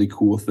a really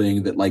cool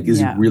thing that like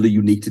is really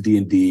unique to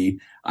D&D.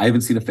 I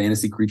haven't seen a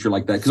fantasy creature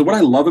like that. Because what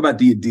I love about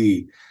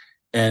D&D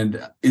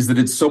and is that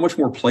it's so much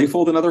more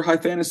playful than other high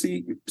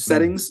fantasy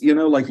settings,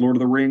 like Lord of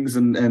the Rings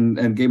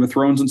and Game of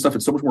Thrones and stuff.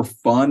 It's so much more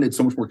fun. It's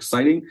so much more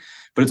exciting,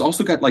 but it's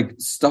also got like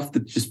stuff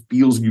that just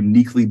feels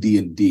uniquely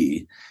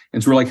D&D.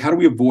 And so we're like, how do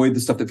we avoid the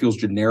stuff that feels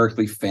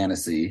generically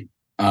fantasy,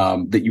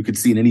 that you could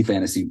see in any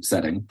fantasy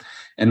setting?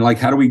 And like,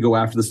 how do we go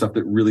after the stuff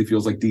that really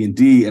feels like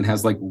D&D and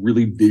has like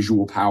really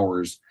visual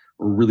powers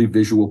or really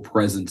visual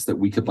presence that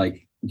we could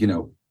like,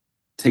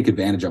 take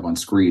advantage of on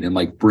screen and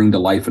like bring to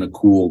life in a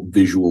cool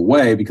visual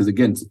way, because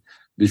again, it's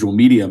visual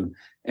medium.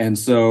 And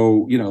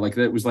so, like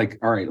that was like,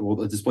 all right, well,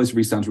 the Displacer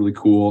Beast sounds really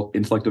cool.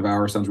 Intellect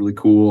Devourer sounds really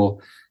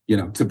cool.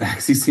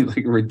 Tabaxi seemed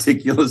like a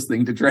ridiculous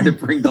thing to try to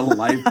bring to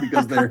life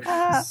because they're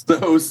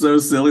so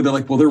silly. They're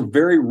like, well, they're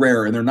very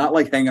rare and they're not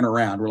like hanging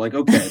around. We're like,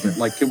 okay, but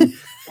like, can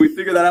we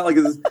figure that out? Like,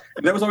 and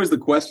that was always the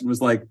question,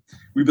 was like,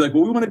 we'd be like,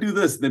 well, we want to do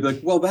this. And they'd be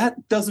like, well,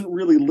 that doesn't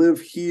really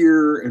live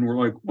here. And we're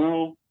like,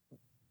 well,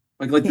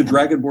 like the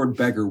Dragonborn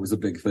beggar was a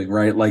big thing,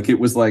 right? Like it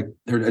was like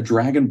a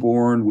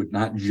Dragonborn would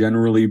not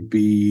generally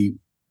be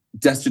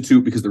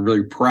destitute because they're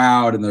really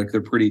proud and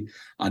they're pretty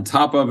on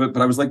top of it.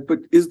 But I was like, but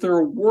is there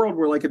a world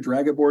where like a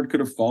Dragonborn could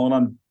have fallen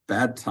on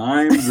bad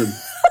times?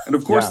 And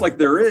of course, like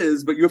there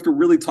is, but you have to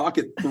really talk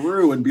it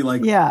through and be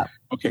like,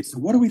 okay, so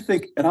what do we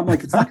think? And I'm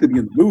like, it's not going to be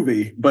in the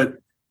movie, but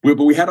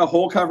we had a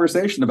whole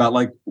conversation about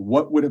like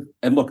what would have.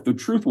 And look, the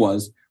truth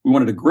was we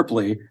wanted a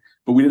Gripply,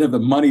 but we didn't have the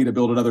money to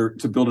build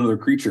another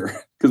creature,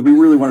 because we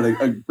really wanted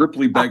a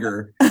Gripply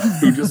beggar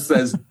who just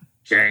says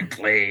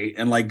Jankly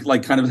and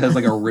like kind of has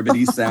like a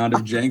ribbity sound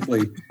of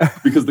Jankly,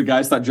 because the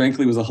guys thought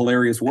Jankly was a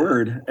hilarious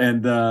word,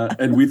 and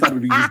we thought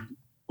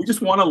we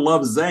just want to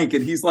love Zank.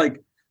 And he's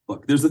like,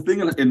 look, there's a thing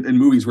in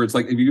movies where it's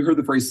like, have you heard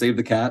the phrase "save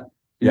the cat"?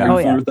 Yeah, are you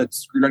familiar with that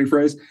screenwriting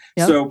phrase?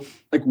 Yep. So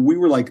like we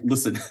were like,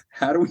 listen,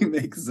 how do we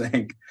make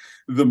Zank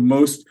the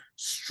most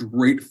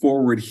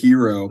straightforward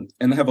hero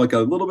and have like a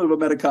little bit of a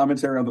meta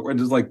commentary on and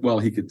just like, well,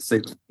 he could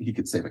save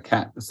a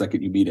cat the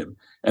second you meet him,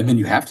 and then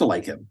you have to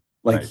like him.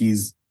 Like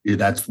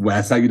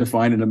that's how you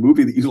define in a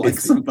movie that you like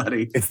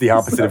somebody. It's the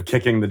opposite of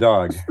kicking the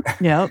dog.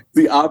 Yeah,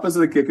 the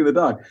opposite of kicking the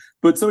dog.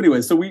 But so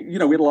anyway, so we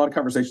had a lot of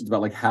conversations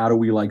about like how do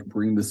we like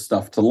bring this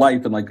stuff to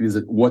life, and like is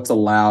it what's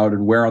allowed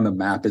and where on the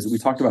map is it? We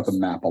talked about the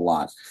map a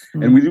lot,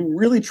 and we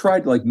really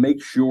tried to like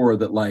make sure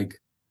that like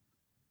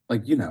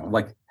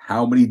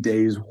how many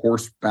days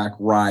horseback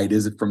ride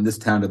is it from this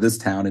town to this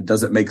town, and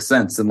does it make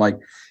sense? And like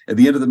at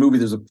the end of the movie,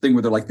 there's a thing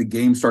where they're like, the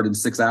game started in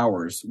 6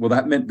 hours. Well,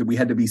 that meant that we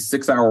had to be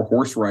 6-hour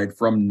horse ride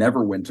from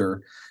Neverwinter.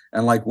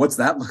 And like, what's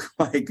that look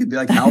like? And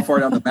like, how far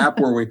down the map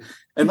were we?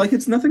 And like,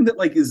 it's nothing that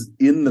like is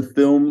in the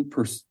film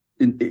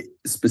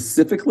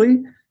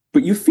specifically,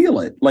 but you feel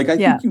it. Like, I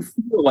think you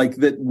feel like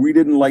that we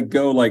didn't like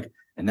go like,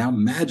 and now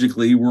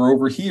magically we're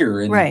over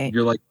here. And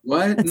you're like,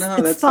 what?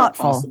 That's not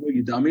possible,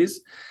 you dummies.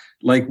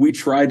 Like we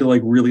tried to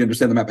like really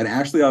understand the map. And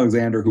Ashley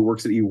Alexander, who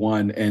works at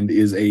E1 and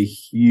is a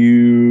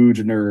huge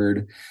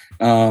nerd,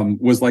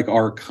 was like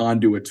our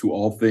conduit to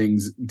all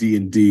things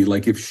D&D.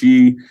 Like if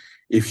she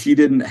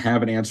didn't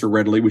have an answer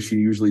readily, which she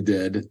usually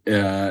did,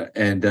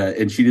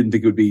 and she didn't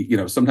think it would be,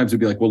 sometimes it'd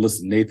be like, well,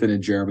 listen, Nathan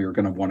and Jeremy are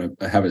going to want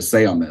to have a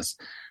say on this.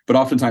 But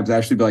oftentimes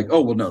Ashley would be like,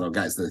 oh, well, no,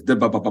 guys, oh,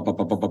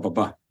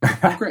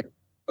 great.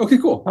 Okay,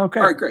 cool. Okay.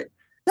 All right, great.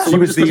 So she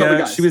was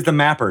the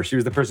mapper. She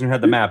was the person who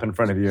had the map in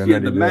front of you. She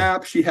had the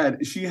map. She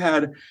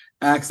had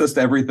access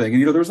to everything.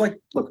 And there was like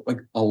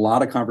a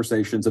lot of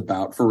conversations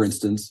about, for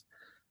instance,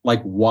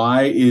 like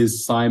why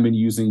is Simon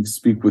using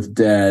Speak with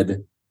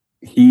Dead?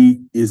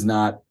 He is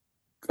not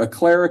a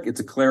cleric.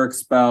 It's a cleric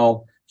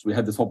spell. So we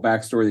had this whole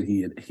backstory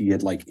that he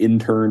had like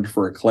interned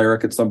for a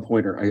cleric at some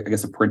point, or I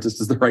guess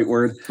apprenticed is the right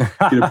word. He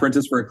had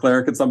apprenticed for a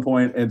cleric at some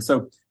point. And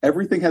so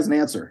everything has an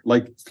answer.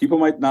 Like people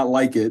might not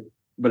like it,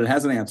 but it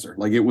has an answer.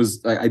 Like it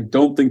was, I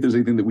don't think there's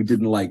anything that we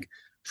didn't like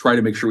try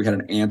to make sure we had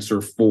an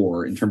answer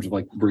for in terms of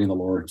like bringing the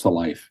lore to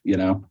life,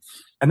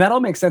 And that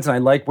all makes sense. And I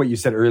like what you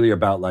said earlier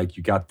about like,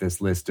 you got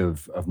this list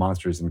of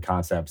monsters and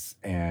concepts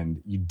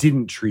and you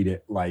didn't treat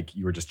it like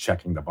you were just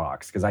checking the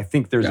box. Because I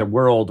think there's a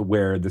world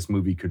where this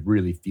movie could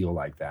really feel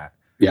like that.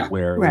 Yeah.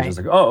 Where it was just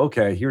like, oh,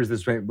 okay, here's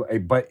this.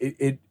 But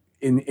it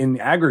in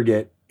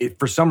aggregate, it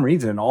for some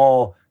reason, it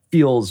all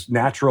feels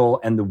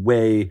natural and the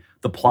way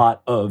the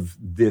plot of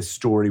this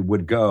story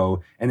would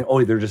go. And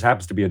there just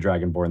happens to be a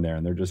dragonborn there,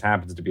 and there just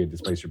happens to be a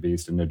displacer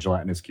beast and a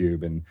gelatinous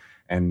cube, and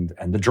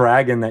the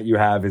dragon that you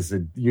have is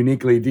a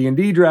uniquely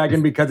D&D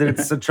dragon because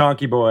it's a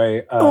chonky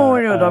boy.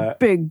 The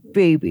big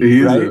baby.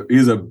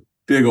 He's a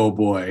big old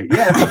boy.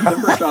 Yeah,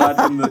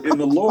 Thimbershot in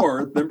the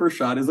lore,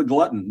 Thimbershot is a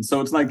glutton. So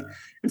it's like,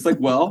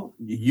 well,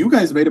 you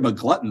guys made him a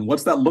glutton.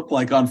 What's that look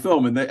like on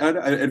film? And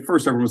at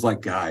first everyone was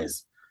like,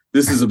 guys,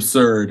 this is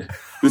absurd.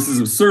 This is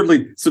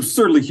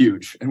absurdly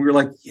huge. And we were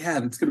like, yeah,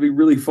 that's going to be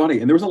really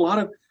funny. And there was a lot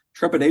of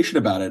trepidation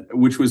about it,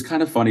 which was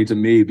kind of funny to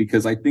me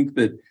because I think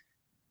that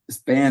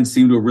fans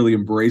seem to have really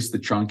embraced the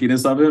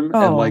chunkiness of him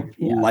and like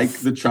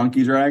the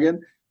chunky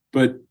dragon.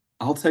 But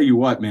I'll tell you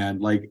what, man,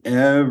 like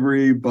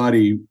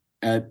everybody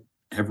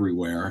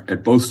everywhere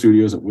at both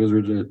studios, at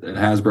Wizards, at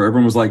Hasbro,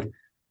 everyone was like,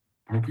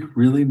 are we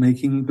really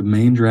making the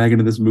main dragon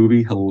of this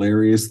movie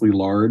hilariously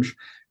large?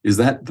 Is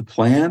that the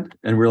plan?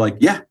 And we're like,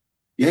 yeah.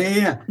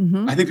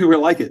 Mm-hmm. I think people are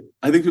gonna like it.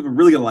 I think people are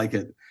really gonna like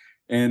it.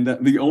 And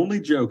the only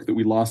joke that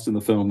we lost in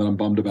the film that I'm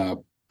bummed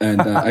about,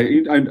 and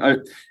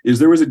is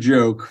there was a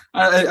joke.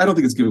 I don't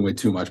think it's giving away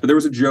too much, but there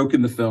was a joke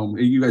in the film.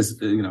 You guys,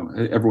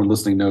 everyone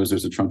listening knows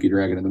there's a chunky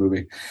dragon in the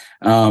movie.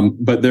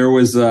 But there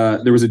was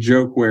a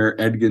joke where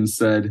Edgin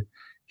said,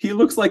 he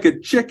looks like a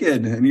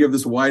chicken, and you have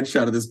this wide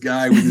shot of this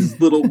guy with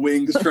his little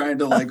wings trying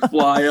to like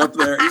fly up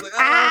there. He's like,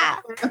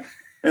 ah!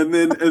 And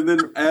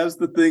then as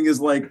the thing is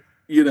like,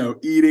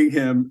 eating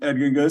him,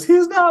 Edgin goes,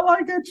 he's not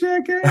like a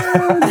chicken.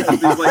 And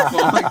he's like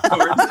falling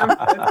towards him.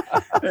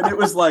 And it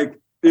was like,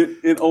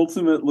 it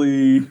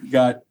ultimately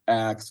got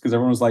axed because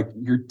everyone was like,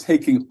 you're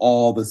taking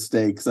all the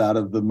stakes out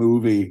of the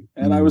movie.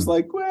 And I was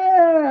like,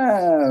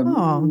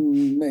 well,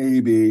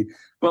 maybe.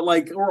 But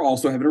like, we're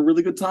also having a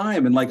really good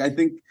time. And like, I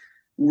think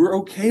we're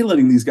okay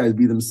letting these guys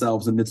be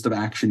themselves in the midst of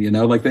action,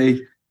 like they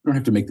don't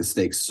have to make the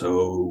stakes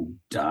so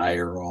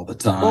dire all the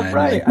time. Well,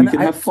 right. Like, we can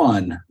have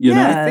fun, know?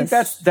 I think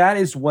that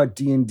is what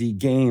D&D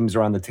games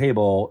are on the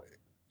table.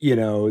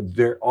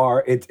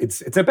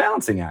 It's a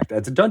balancing act.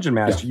 As a dungeon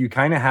master, you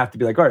kind of have to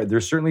be like, all right,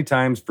 there's certainly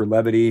times for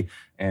levity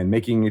and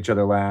making each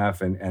other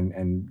laugh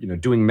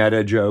and doing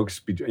meta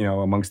jokes,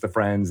 amongst the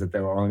friends that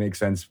only make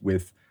sense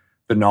with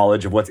the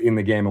knowledge of what's in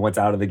the game and what's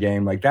out of the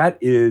game. Like that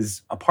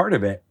is a part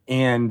of it.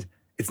 And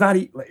it's not,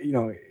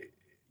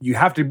 you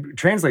have to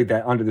translate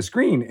that onto the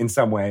screen in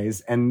some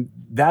ways. And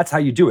that's how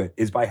you do it,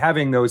 is by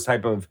having those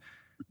type of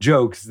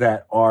jokes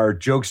that are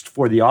jokes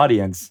for the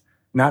audience,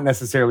 not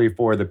necessarily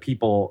for the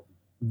people,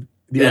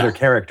 the other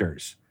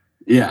characters.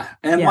 Yeah.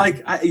 And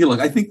like, I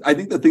think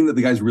the thing that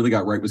the guys really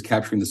got right was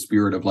capturing the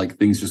spirit of like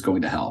things just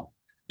going to hell.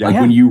 Like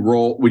when you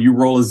roll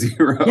a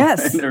 0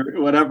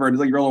 or whatever, and it's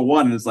like you roll a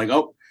 1 and it's like,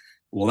 oh,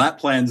 well, that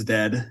plan's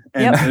dead.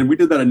 And we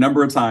did that a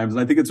number of times. And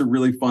I think it's a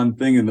really fun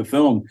thing in the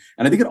film.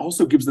 And I think it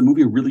also gives the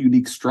movie a really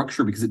unique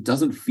structure because it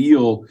doesn't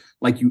feel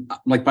like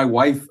my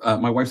wife's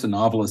a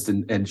novelist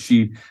and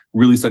she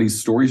really studies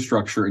story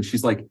structure. And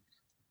she's like,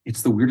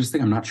 it's the weirdest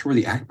thing. I'm not sure where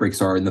the act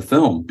breaks are in the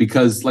film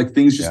because like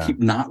things just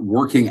keep not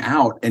working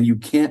out and you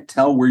can't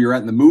tell where you're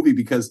at in the movie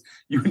because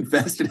you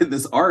invested in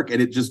this arc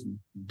and it just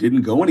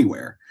didn't go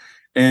anywhere.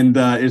 And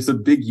it's a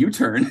big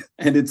U-turn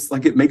and it's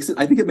like, it makes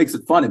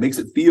it fun. It makes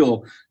it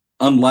feel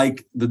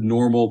unlike the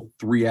normal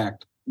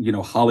 3-act,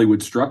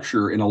 Hollywood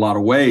structure in a lot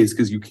of ways,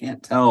 because you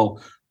can't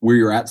tell where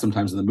you're at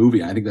sometimes in the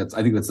movie. I think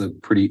that's a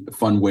pretty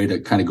fun way to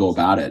kind of go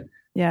about it.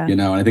 Yeah.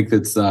 And I think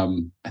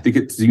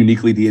it's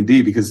uniquely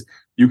D&D because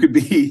you could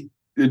be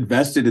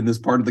invested in this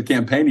part of the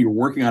campaign. You're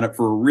working on it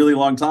for a really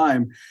long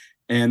time.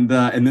 And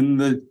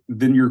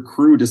then your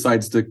crew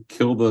decides to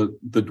kill the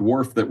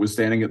dwarf that was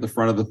standing at the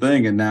front of the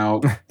thing. And now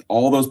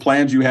all those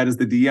plans you had as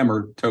the DM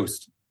are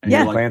toast. And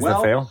you're like, plans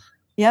that fail.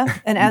 Yeah,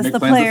 and as the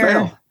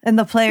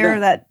player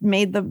that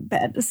made the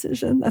bad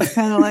decision, that's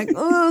kind of like,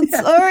 oh,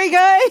 sorry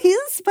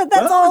guys, but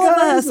that's all of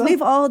us.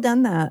 We've all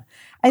done that.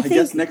 I think,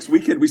 guess next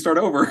weekend we start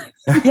over.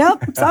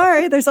 Yep,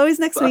 sorry. There's always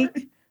next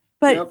week.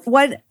 But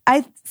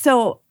I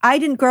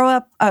didn't grow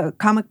up a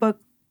comic book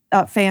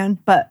fan,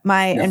 but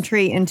my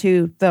entry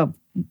into the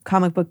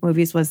comic book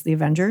movies was the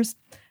Avengers,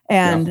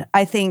 and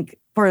I think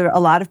for a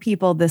lot of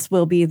people, this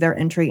will be their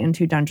entry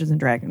into Dungeons &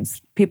 Dragons.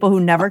 People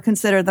who never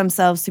consider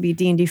themselves to be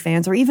D&D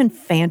fans or even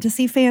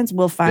fantasy fans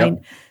will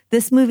find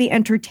this movie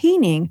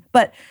entertaining.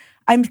 But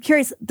I'm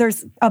curious,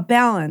 there's a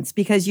balance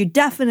because you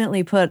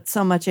definitely put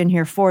so much in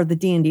here for the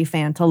D&D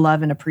fan to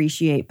love and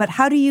appreciate. But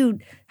how do you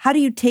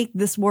take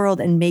this world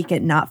and make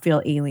it not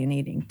feel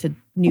alienating to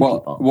new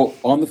people? Well,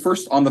 on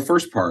the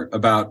first part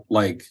about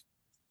like,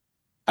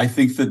 I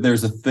think that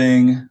there's a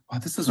thing,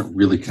 this doesn't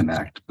really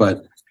connect,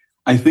 but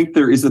I think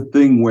there is a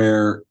thing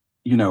where,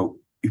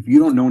 if you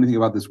don't know anything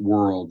about this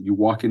world, you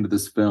walk into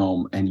this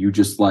film and you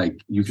just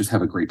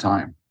have a great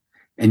time.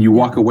 And you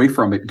walk away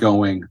from it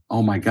going,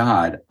 oh my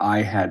God,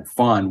 I had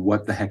fun.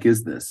 What the heck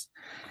is this?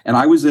 And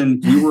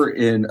we were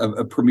in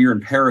a premiere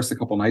in Paris a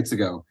couple nights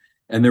ago.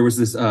 And there was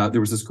this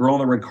girl on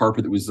the red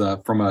carpet that was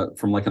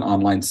from like an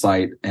online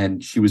site.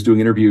 And she was doing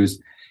interviews.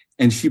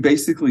 And she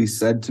basically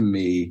said to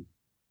me,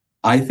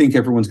 I think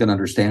everyone's going to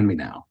understand me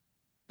now.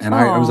 And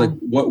I was like,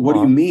 what do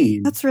you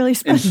mean? That's really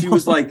special. And she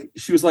was like,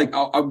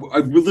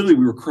 we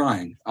were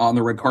crying on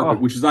the red carpet,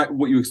 which is not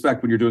what you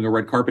expect when you're doing a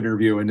red carpet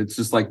interview. And it's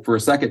just like for a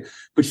second,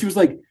 but she was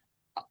like,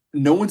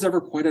 no one's ever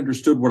quite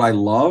understood what I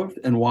loved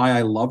and why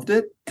I loved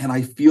it. And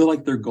I feel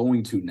like they're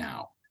going to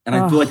now. And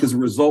I feel like as a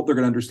result, they're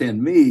going to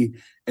understand me.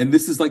 And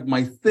this is like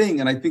my thing.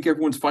 And I think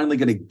everyone's finally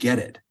going to get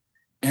it.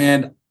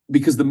 And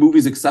because the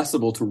movie's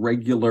accessible to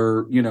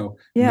regular,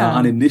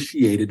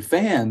 non-initiated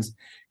fans.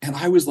 And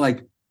I was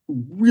like,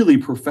 really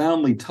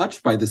profoundly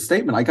touched by this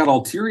statement. I got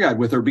all teary-eyed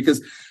with her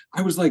because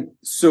I was like,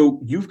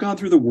 so you've gone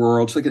through the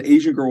world. She's like an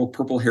Asian girl with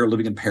purple hair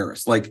living in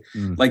Paris. Like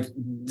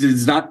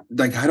it's not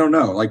like, I don't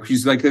know. Like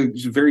she's a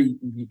very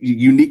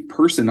unique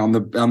person on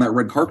that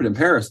red carpet in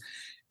Paris.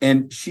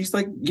 And she's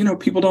like,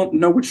 people don't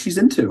know what she's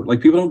into.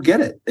 Like, people don't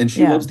get it. And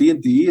she loves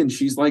D&D, and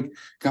she's like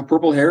got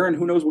purple hair, and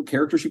who knows what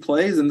character she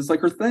plays. And it's like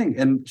her thing.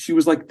 And she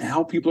was like,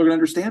 now people are going to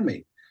understand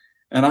me.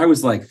 And I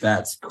was like,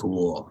 that's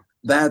cool.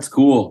 That's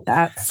cool.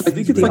 That's I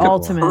think the like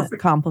ultimate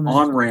compliment.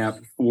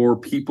 On-ramp for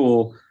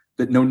people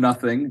that know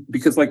nothing.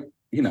 Because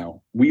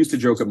we used to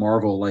joke at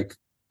Marvel, like,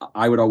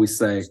 I would always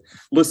say,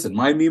 listen,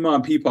 my Mima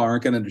and Peepaw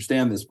aren't going to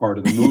understand this part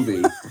of the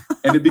movie.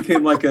 And it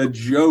became like a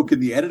joke in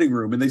the editing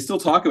room. And they still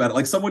talk about it.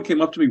 Like, someone came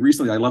up to me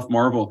recently. I left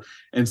Marvel,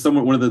 and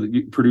one of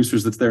the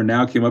producers that's there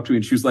now came up to me,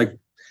 and she was like,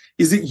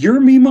 is it your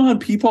Mima and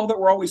Peepaw that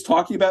we're always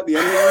talking about in the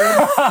editing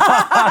room?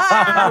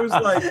 And I was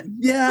like,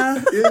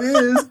 yeah, it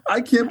is. I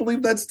can't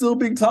believe that's still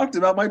being talked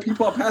about. My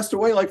Peepaw passed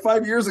away like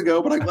 5 years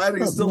ago, but I'm glad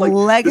he's still like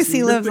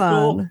legacy lives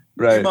on.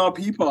 Right. Mima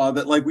Peepaw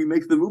that like we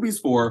make the movies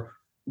for.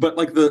 But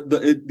like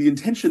the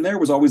intention there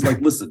was always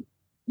like, listen,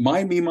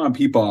 my Mima and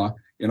Peepaw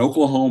in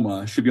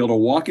Oklahoma should be able to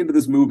walk into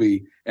this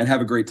movie and have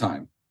a great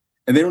time.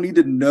 And they don't need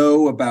to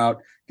know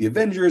about the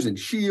Avengers and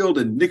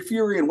S.H.I.E.L.D. and Nick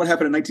Fury and what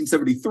happened in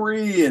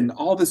 1973 and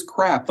all this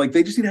crap. Like,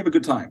 they just need to have a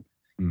good time.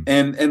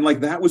 And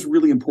like, that was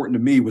really important to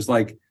me, was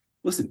like,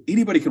 listen,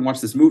 anybody can watch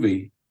this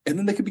movie, and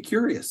then they can be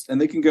curious, and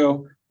they can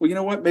go, well, you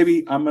know what?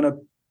 Maybe I'm going to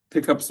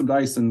pick up some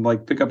dice and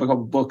like pick up a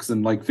couple books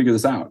and like figure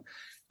this out.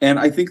 And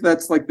I think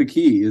that's like the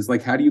key, is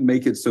like, how do you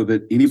make it so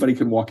that anybody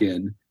can walk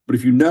in? But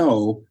if you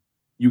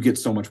get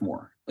so much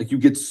more. Like, you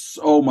get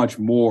so much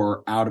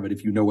more out of it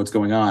if you know what's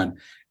going on.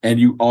 And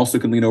you also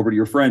can lean over to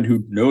your friend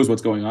who knows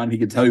what's going on. He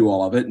can tell you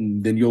all of it,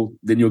 and then you'll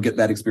get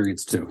that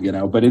experience too,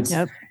 But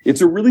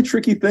it's a really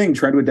tricky thing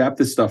trying to adapt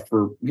this stuff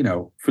for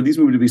these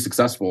movies to be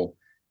successful.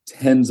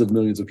 Tens of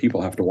millions of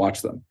people have to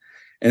watch them.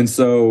 And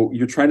so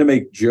you're trying to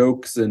make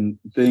jokes and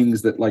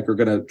things that like are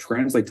going to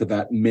translate to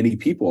that many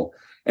people.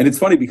 And it's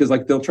funny because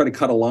like they'll try to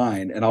cut a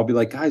line, and I'll be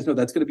like, guys, no,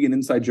 that's going to be an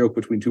inside joke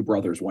between two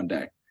brothers one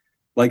day.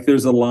 Like,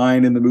 there's a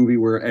line in the movie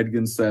where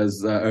Edgin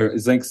says, or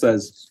Zenk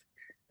says,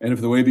 and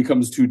if the way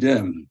becomes too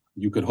dim,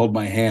 you could hold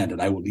my hand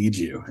and I will lead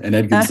you. And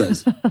Edgin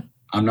says,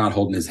 I'm not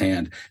holding his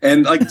hand.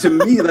 And like, to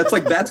me, that's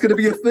going to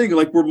be a thing.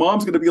 Like, where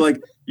mom's going to be like,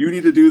 you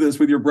need to do this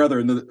with your brother.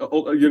 And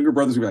the younger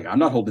brother's going to be like, I'm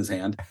not holding his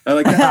hand. And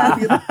like,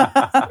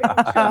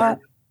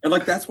 and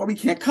like, that's why we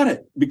can't cut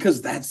it,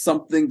 because that's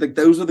something like,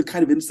 those are the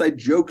kind of inside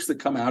jokes that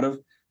come out of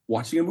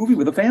watching a movie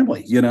with a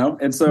family,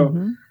 And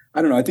so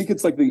I don't know. I think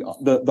it's like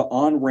the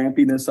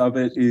on-rampiness of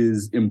it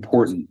is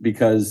important,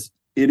 because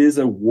it is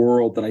a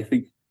world that I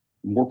think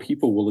more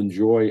people will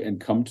enjoy and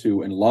come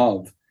to and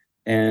love.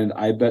 And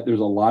I bet there's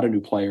a lot of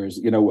new players.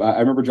 I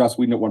remember Joss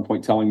Whedon at one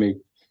point telling me,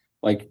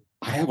 like,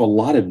 I have a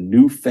lot of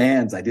new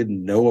fans I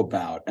didn't know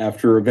about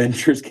after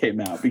Avengers came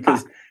out,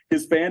 because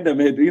his fandom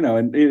had,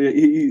 and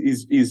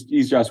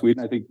he's Joss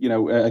Whedon. I think,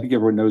 I think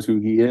everyone knows who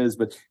he is,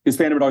 but his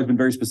fandom had always been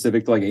very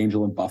specific to like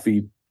Angel and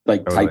Buffy,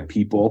 like type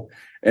people.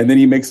 And then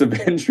he makes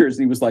Avengers,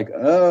 and he was like,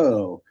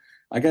 oh,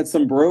 I got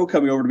some bro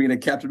coming over to me in a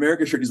Captain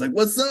America shirt. He's like,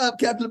 what's up,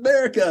 Captain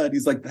America? And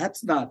he's like,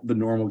 that's not the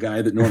normal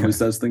guy that normally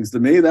says things to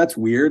me. That's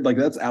weird. Like,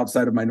 that's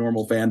outside of my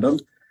normal fandom.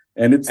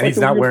 And it's and like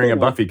he's not wearing a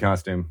Buffy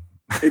costume.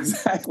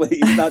 Exactly.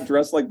 He's not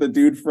dressed like the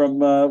dude from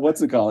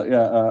what's it called?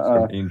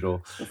 Yeah,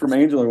 from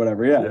Angel or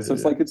whatever. Yeah. So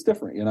it's like, it's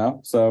different,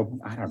 So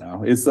I don't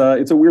know. It's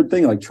a weird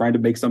thing, like trying to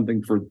make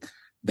something for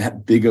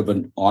that big of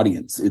an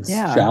audience. It's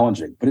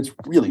challenging, but it's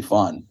really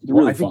fun. It's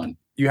really fun.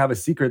 You have a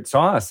secret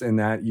sauce in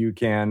that you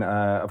can,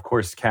 of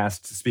course,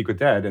 cast Speak with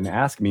Dead and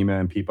ask Mima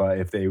and Peepa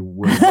if they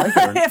would like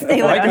it or, if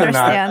they would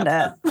understand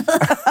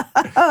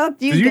it.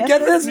 Do you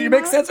get this? Do you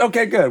make sense?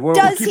 Okay, good.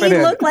 Does he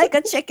look like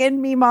a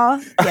chicken,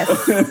 Mima?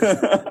 Yes.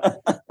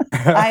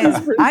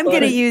 I'm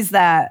going to use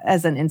that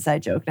as an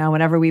inside joke now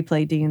whenever we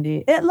play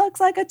D&D. It looks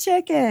like a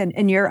chicken,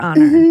 in your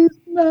honor. It's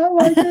not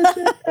like a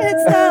chicken.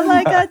 It's not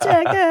like a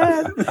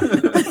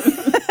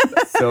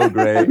chicken. So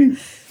great.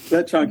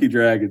 That chunky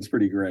dragon's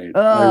pretty great.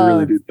 I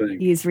really do think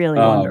he's really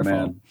wonderful.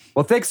 Man.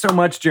 Well, thanks so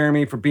much,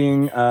 Jeremy, for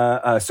being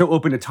so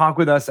open to talk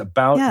with us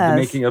about the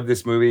making of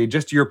this movie.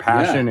 Just your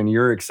passion and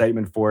your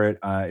excitement for it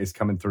is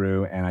coming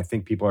through, and I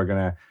think people are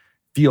going to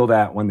feel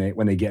that when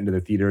they get into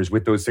the theaters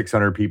with those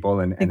 600 people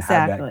and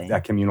have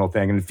that communal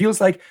thing. And it feels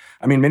like,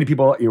 I mean, many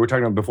people, you were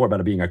talking about before about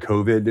it being a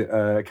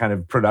COVID kind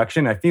of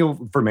production. I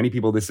feel for many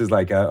people, this is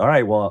like, all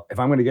right, well, if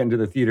I'm going to get into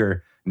the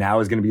theater, now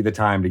is going to be the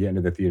time to get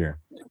into the theater.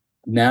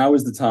 Now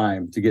is the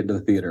time to get into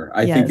the theater.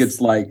 I think it's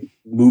like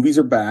movies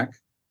are back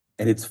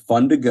and it's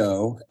fun to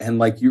go. And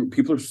like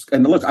people are,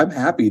 and look, I'm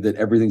happy that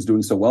everything's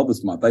doing so well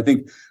this month. I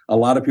think a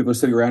lot of people are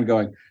sitting around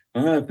going,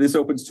 if this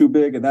opens too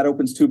big and that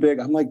opens too big.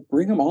 I'm like,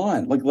 bring them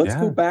on. Like, let's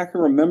go back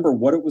and remember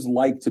what it was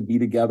like to be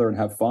together and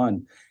have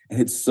fun. And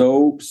it's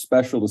so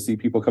special to see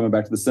people coming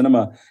back to the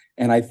cinema.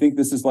 And I think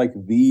this is like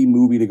the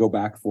movie to go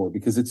back for,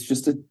 because it's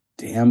just a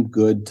damn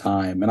good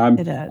time. And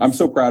I'm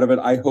so proud of it.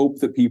 I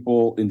hope that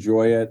people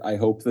enjoy it. I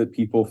hope that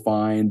people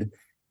find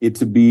it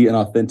to be an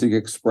authentic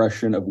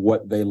expression of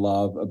what they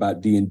love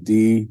about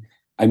D&D.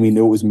 I mean,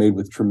 it was made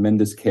with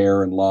tremendous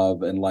care and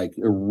love and like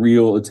a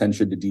real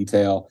attention to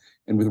detail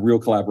and with real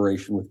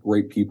collaboration with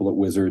great people at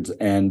Wizards.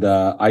 And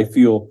I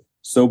feel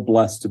so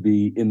blessed to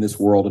be in this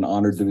world and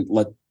honored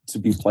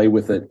to play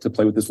with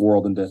this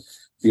world and to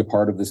be a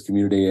part of this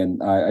community.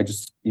 And I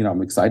just,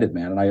 I'm excited,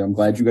 man. And I'm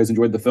glad you guys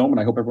enjoyed the film, and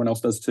I hope everyone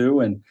else does too.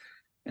 And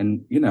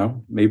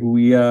maybe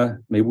we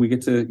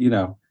get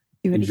to,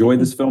 enjoy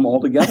this film all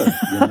together.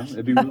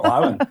 It'd be really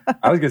fun.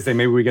 I was going to say,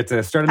 maybe we get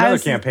to start another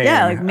campaign.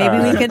 Yeah, like maybe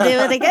we could do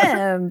it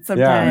again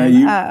sometime.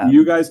 Yeah,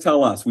 you guys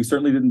tell us. We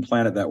certainly didn't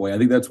plan it that way. I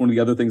think that's one of the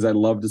other things I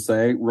love to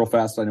say real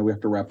fast. I know we have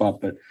to wrap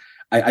up, but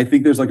I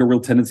think there's like a real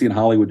tendency in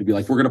Hollywood to be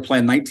like, we're going to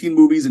plan 19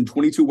 movies and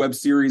 22 web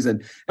series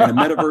and a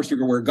metaverse. You're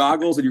going to wear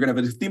goggles and you're going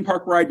to have a theme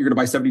park ride. You're going to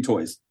buy 70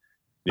 toys.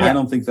 Yeah. I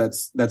don't think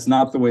that's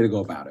not the way to go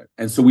about it.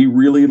 And so we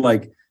really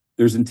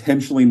there's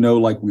intentionally no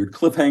weird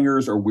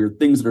cliffhangers or weird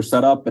things that are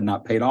set up and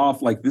not paid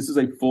off. Like, this is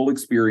a full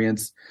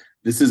experience.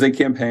 This is a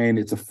campaign.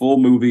 It's a full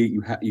movie.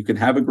 You can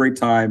have a great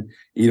time.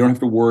 You don't have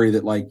to worry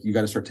that you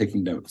got to start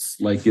taking notes.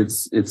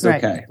 It's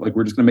right. Okay.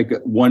 We're just going to make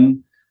it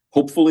one.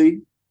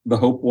 Hopefully, the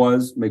hope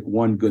was make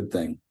one good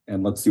thing,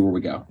 and let's see where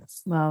we go.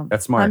 Well,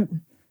 that's smart.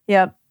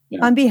 Yeah.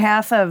 On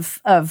behalf of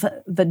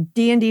the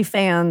D&D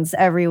fans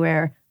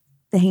everywhere,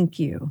 thank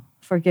you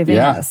for giving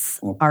us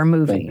our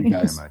movie. Thank you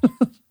guys.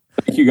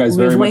 Thank you guys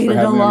very much. We've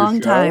waited a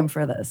long time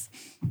for this.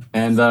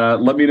 And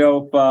let me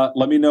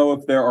know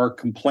if there are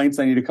complaints.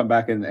 I need to come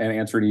back and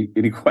answer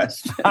any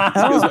questions.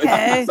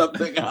 Okay.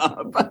 Something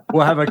up.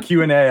 We'll have a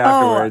Q&A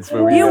afterwards.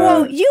 You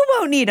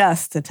won't need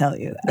us to tell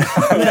you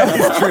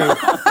that.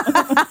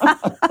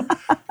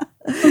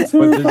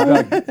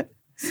 True.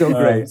 So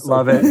great.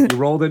 Love it.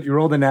 You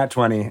rolled a nat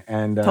 20,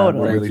 and totally.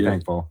 we're really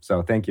thankful.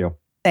 So thank you.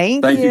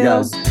 Thank you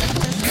guys.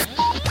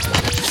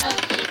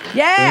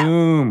 Yeah.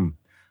 Boom.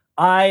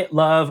 I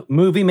love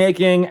movie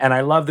making, and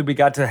I love that we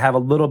got to have a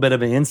little bit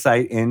of an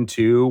insight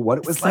into what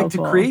it was to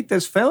create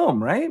this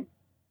film, right?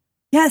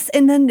 Yes,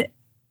 and then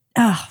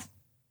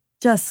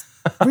just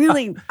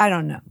really, I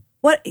don't know.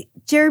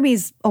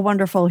 Jeremy's a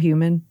wonderful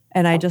human,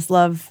 and I just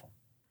love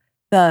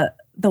the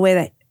way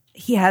that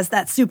he has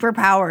that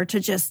superpower to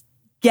just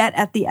get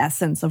at the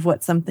essence of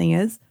what something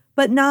is,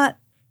 but not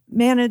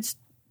manage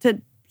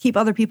to keep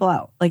other people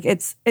out.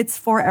 It's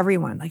for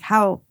everyone.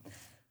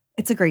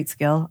 It's a great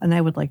skill, and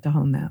I would like to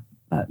hone that.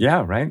 But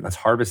yeah, right. Let's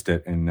harvest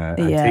it and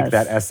take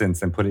that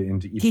essence and put it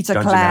into each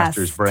dungeon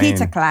master's brain. Teach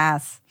a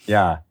class.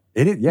 Yeah,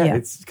 it is. Yeah,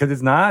 it's because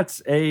it's not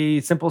a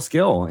simple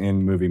skill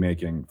in movie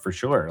making for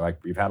sure.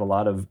 We've had a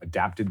lot of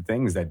adapted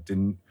things that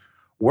didn't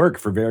work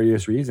for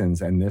various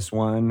reasons, and this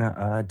one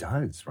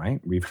does. Right?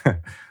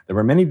 There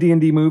were many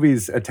D&D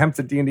attempts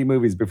at D&D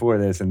movies before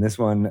this, and this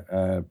one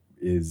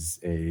is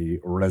a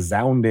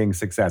resounding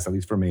success, at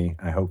least for me.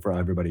 And I hope for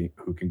everybody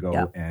who can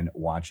go and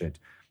watch it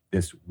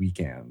this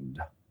weekend.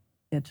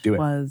 It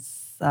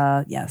was,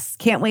 yes.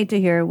 Can't wait to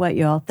hear what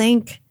you all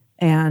think,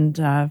 and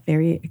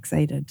very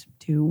excited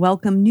to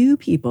welcome new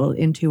people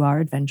into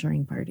our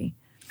adventuring party.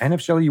 And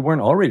if, Shelley, you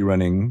weren't already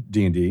running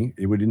D&D,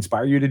 it would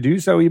inspire you to do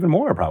so even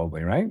more,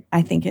 probably, right?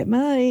 I think it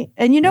might.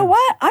 And you know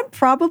what? I'm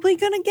probably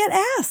going to get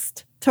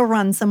asked to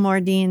run some more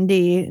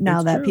D&D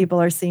now that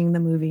people are seeing the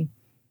movie.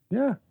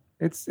 Yeah,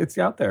 it's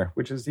out there,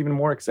 which is even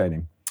more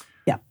exciting.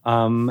 Yeah.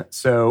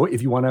 So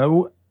if you want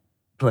to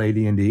play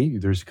D&D,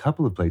 there's a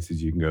couple of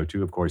places you can go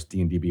to. Of course,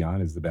 D&D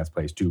Beyond is the best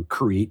place to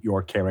create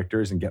your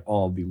characters and get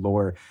all the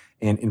lore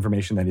and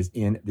information that is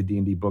in the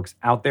D&D books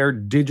out there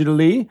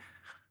digitally.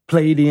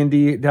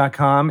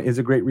 PlayDND.com is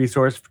a great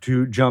resource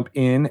to jump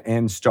in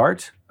and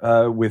start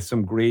with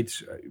some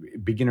great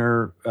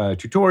beginner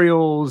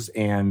tutorials,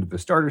 and the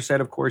starter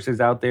set, of course,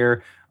 is out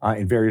there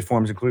in various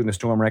forms, including the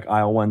Stormwreck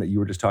Isle one that you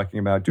were just talking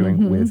about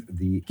doing with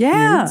the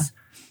kids.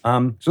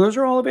 So those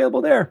are all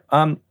available there.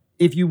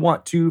 If you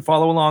want to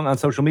follow along on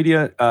social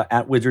media,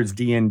 at Wizards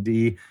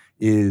D&D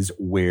is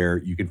where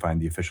you can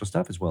find the official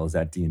stuff, as well as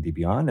at D&D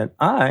Beyond. And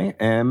I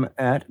am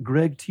at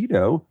Greg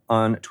Tito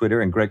on Twitter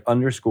and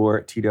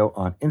Greg_Tito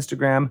on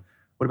Instagram.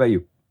 What about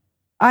you?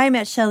 I'm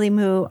at Shelley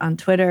Moo on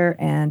Twitter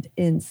and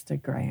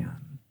Instagram.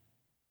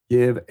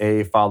 Give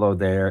a follow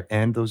there.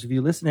 And those of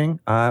you listening,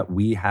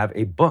 we have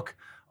a book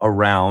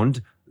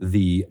around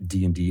the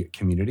D&D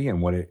community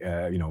and what it,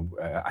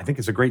 I think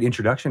it's a great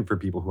introduction for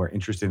people who are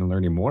interested in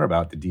learning more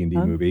about the D&D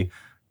movie.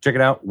 Check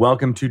it out.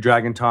 Welcome to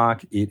Dragon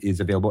Talk. It is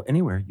available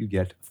anywhere you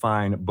get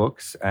fine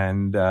books,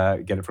 and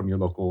get it from your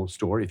local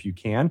store if you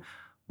can.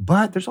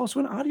 But there's also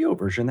an audio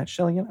version that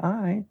Shelley and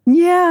I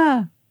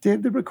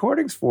did the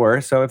recordings for.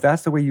 So if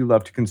that's the way you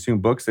love to consume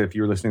books, if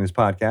you're listening to this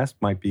podcast,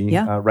 might be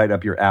right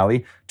up your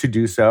alley to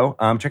do so.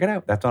 Check it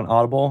out. That's on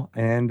Audible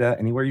and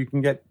anywhere you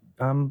can get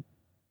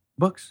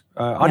books,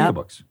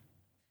 audiobooks.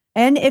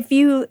 And if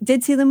you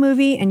did see the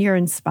movie and you're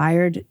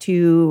inspired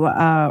to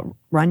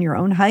run your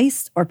own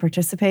heist or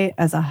participate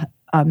as a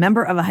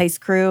member of a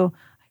heist crew,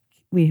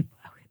 we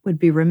would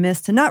be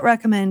remiss to not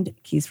recommend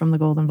Keys from the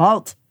Golden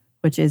Vault,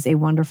 which is a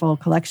wonderful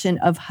collection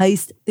of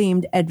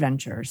heist-themed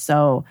adventures.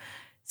 So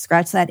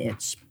scratch that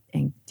itch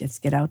and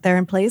just get out there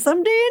and play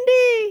some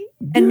D&D.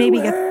 And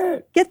maybe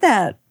get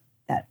that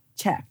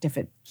checked if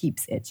it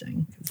keeps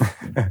itching.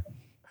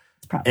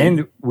 It's probably.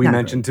 And we not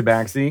mentioned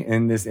Tabaxi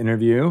in this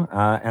interview,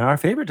 and our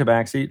favorite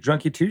Tabaxi,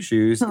 Drunky Two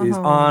Shoes, is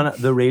on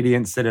the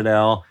Radiant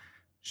Citadel.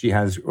 She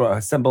has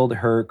assembled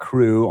her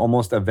crew,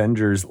 almost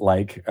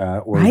Avengers-like,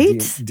 or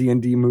right?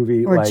 D&D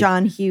movie, or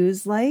John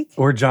Hughes-like,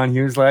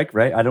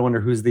 right? I don't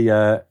wonder who's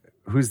the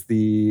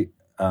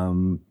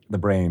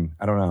brain.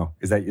 I don't know.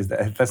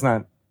 That's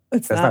not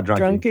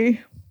Drunky.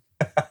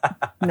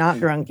 Not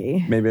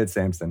Drunky. Maybe it's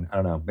Samson. I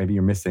don't know. Maybe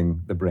you're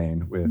missing the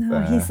brain with.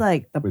 No, he's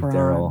like the with brawn.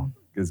 Daryl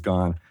is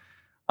gone.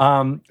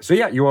 So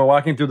yeah, you were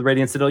walking through the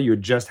Radiant Citadel. You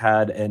had just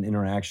had an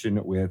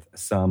interaction with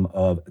some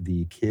of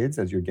the kids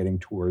as you're getting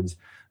towards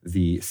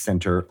the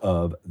center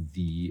of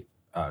the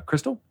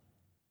crystal.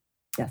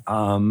 Yes.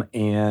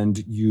 And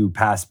you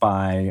pass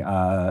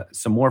by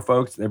some more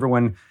folks.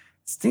 Everyone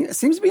seems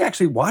to be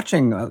actually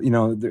watching.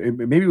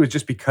 Maybe it was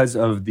just because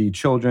of the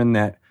children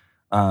that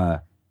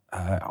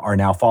are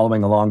now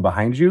following along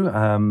behind you,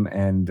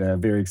 and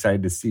very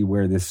excited to see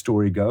where this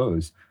story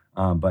goes.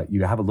 But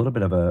you have a little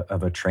bit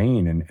of a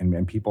train,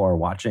 and people are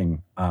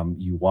watching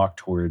you walk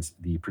towards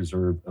the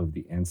Preserve of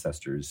the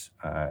Ancestors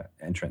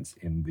entrance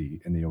in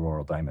the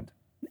Auroral Diamond.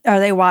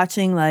 Are they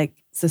watching like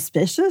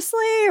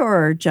suspiciously,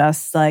 or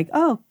just like,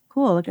 oh,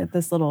 cool, look at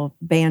this little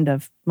band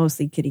of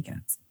mostly kitty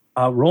cats?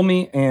 Roll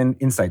me an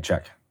insight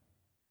check.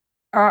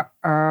 As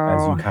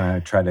As you kind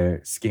of try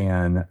to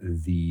scan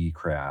the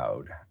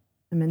crowd.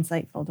 I'm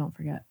insightful, don't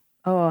forget.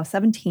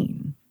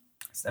 17.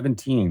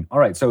 17. All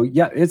right. So,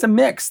 yeah, it's a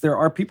mix. There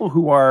are people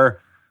who are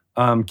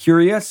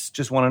curious,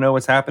 just want to know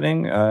what's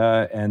happening.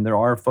 And there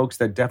are folks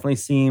that definitely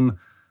seem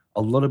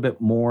a little bit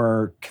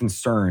more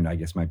concerned, I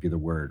guess might be the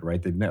word,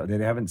 right? They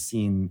haven't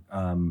seen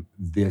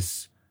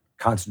this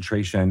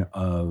concentration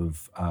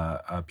of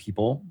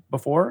people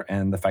before.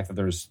 And the fact that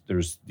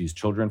there's these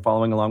children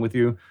following along with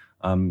you,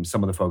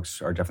 some of the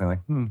folks are definitely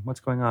like, what's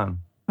going on?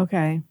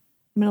 Okay.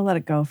 I'm going to let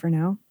it go for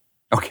now.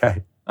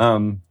 Okay.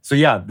 So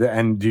yeah,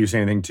 and do you say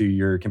anything to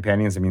your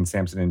companions? I mean,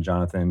 Samson and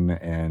Jonathan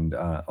and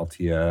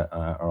Altia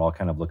are all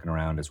kind of looking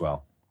around as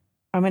well.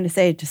 I'm going to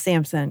say to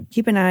Samson,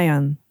 keep an eye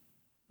on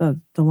the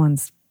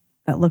ones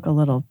that look a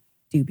little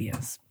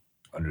dubious.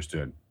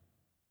 Understood.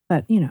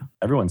 But,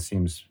 everyone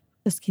seems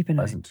just keep an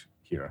pleasant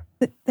here.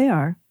 They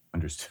are.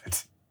 Understood.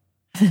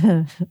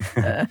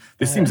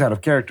 This seems out of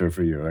character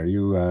for you. Are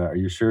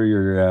you sure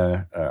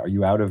are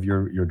you out of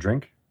your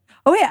drink?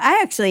 Oh, yeah,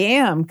 I actually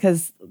am,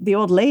 because the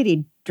old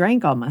lady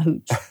drank all my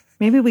hooch.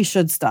 Maybe we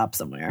should stop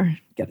somewhere,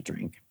 get a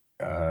drink.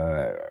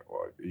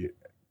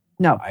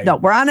 No,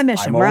 we're on a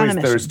mission. I'm always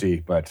thirsty,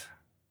 but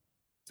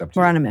it's up to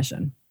you. We're on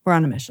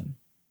a mission.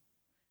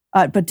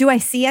 But do I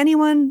see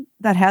anyone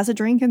that has a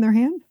drink in their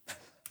hand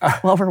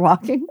while we're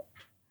walking?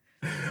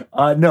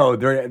 No,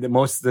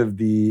 most of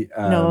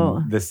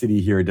the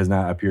city here does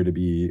not appear to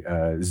be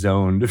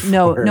zoned for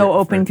no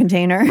open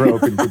container. For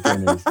open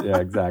containers. Yeah,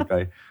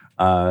 exactly.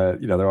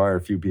 There are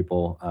a few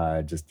people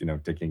just,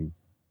 taking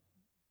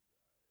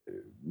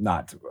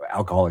not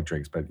alcoholic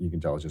drinks, but you can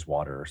tell it's just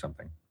water or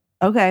something.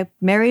 Okay.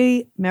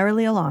 Merrily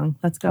along.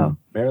 Let's go.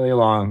 Merrily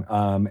along.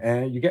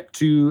 And you get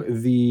to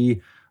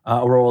the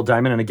Auroral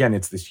Diamond. And again,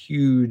 it's this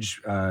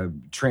huge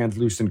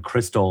translucent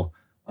crystal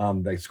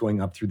that's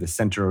going up through the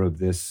center of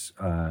this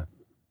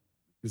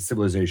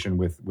civilization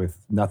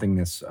with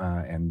nothingness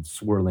and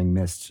swirling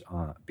mist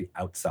the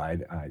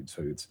outside.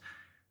 So it's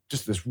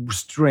just this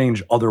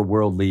strange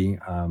otherworldly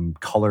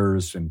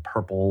colors and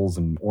purples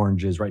and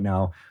oranges. Right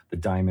now, the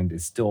diamond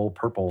is still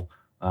purple.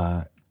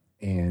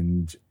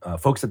 And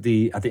folks at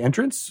the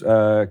entrance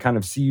kind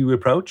of see you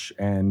approach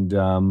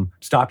and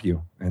stop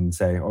you and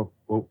say, oh,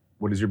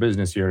 what is your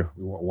business here?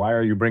 Why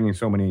are you bringing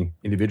so many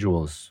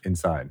individuals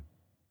inside?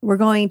 We're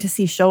going to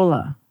see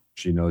Shola.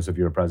 She knows of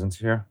your presence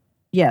here?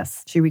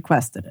 Yes, she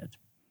requested it.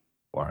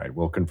 All right,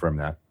 we'll confirm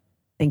that.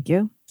 Thank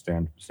you.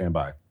 Stand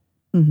by.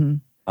 Mm-hmm.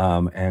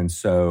 And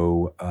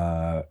so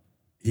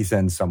he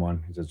sends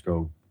someone. He says,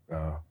 go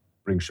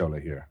bring Shola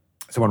here.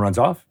 Someone runs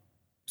off.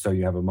 So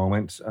you have a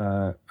moment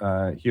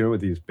here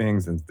with these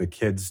things, and the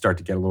kids start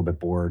to get a little bit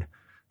bored.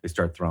 They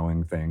start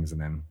throwing things,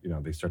 and then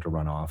they start to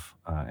run off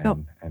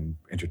and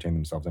entertain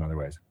themselves in other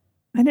ways.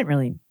 I didn't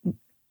really.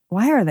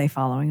 Why are they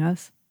following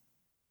us?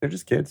 They're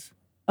just kids.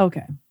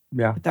 Okay.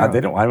 Yeah.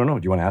 They don't. I don't know.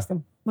 Do you want to ask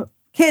them?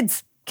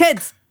 Kids,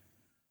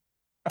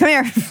 come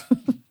here.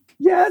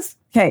 Yes.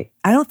 Okay.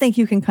 I don't think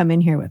you can come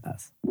in here with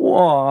us.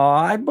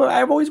 Why? But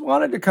I've always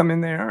wanted to come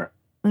in there.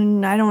 I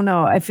don't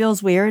know. It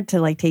feels weird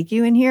to take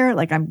you in here,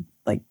 like I'm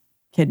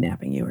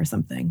kidnapping you or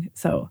something.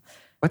 So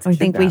what's I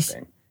kidnapping?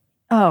 think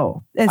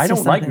I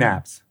don't like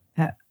naps.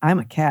 I'm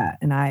a cat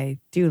and I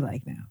do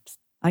like naps.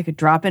 I could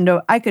drop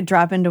into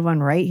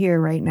one right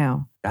here, right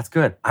now. That's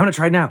good. I'm gonna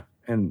try now.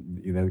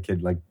 And the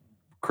kid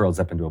curls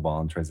up into a ball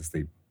and tries to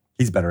sleep.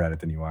 He's better at it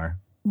than you are.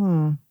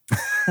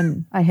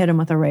 And I hit him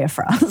with a ray of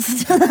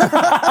frost.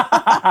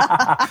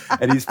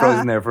 And he's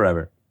frozen there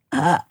forever.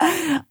 No,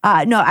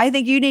 I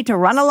think you need to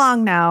run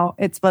along now.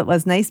 It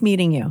was nice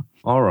meeting you.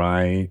 All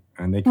right.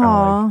 And they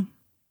kind of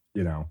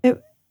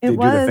they do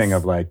the thing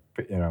of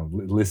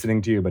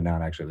listening to you, but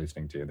not actually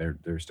listening to you.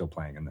 They're still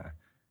playing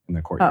in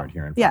the courtyard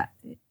here. Yeah.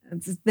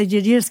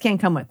 You just can't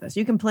come with us.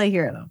 You can play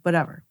here though.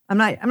 Whatever. I'm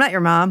not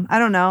your mom. I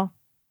don't know.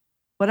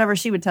 Whatever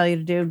she would tell you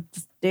to do,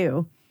 just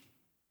do.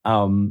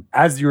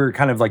 As you're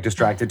kind of like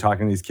distracted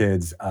talking to these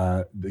kids,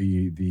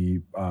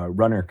 the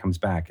runner comes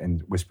back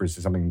and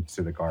whispers something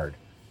to the guard.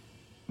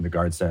 And the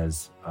guard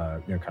says,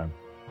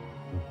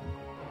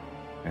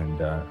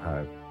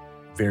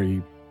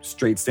 very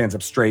straight, stands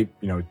up straight,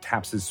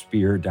 taps his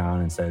spear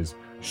down and says,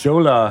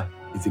 Shola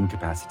is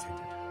incapacitated.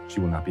 She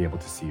will not be able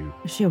to see you.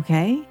 Is she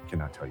okay? I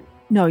cannot tell you.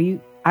 No,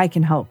 I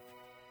can help.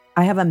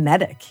 I have a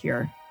medic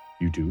here.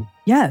 You do?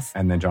 Yes.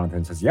 And then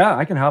Jonathan says, yeah,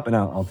 I can help. And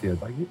Althea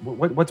is like,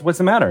 what's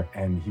the matter?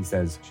 And he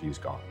says, she's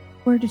gone.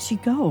 Where did she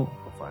go?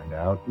 We'll find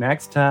out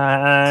next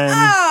time.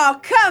 Oh,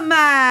 come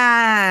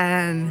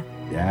on.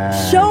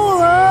 Yeah.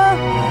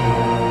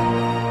 Shola!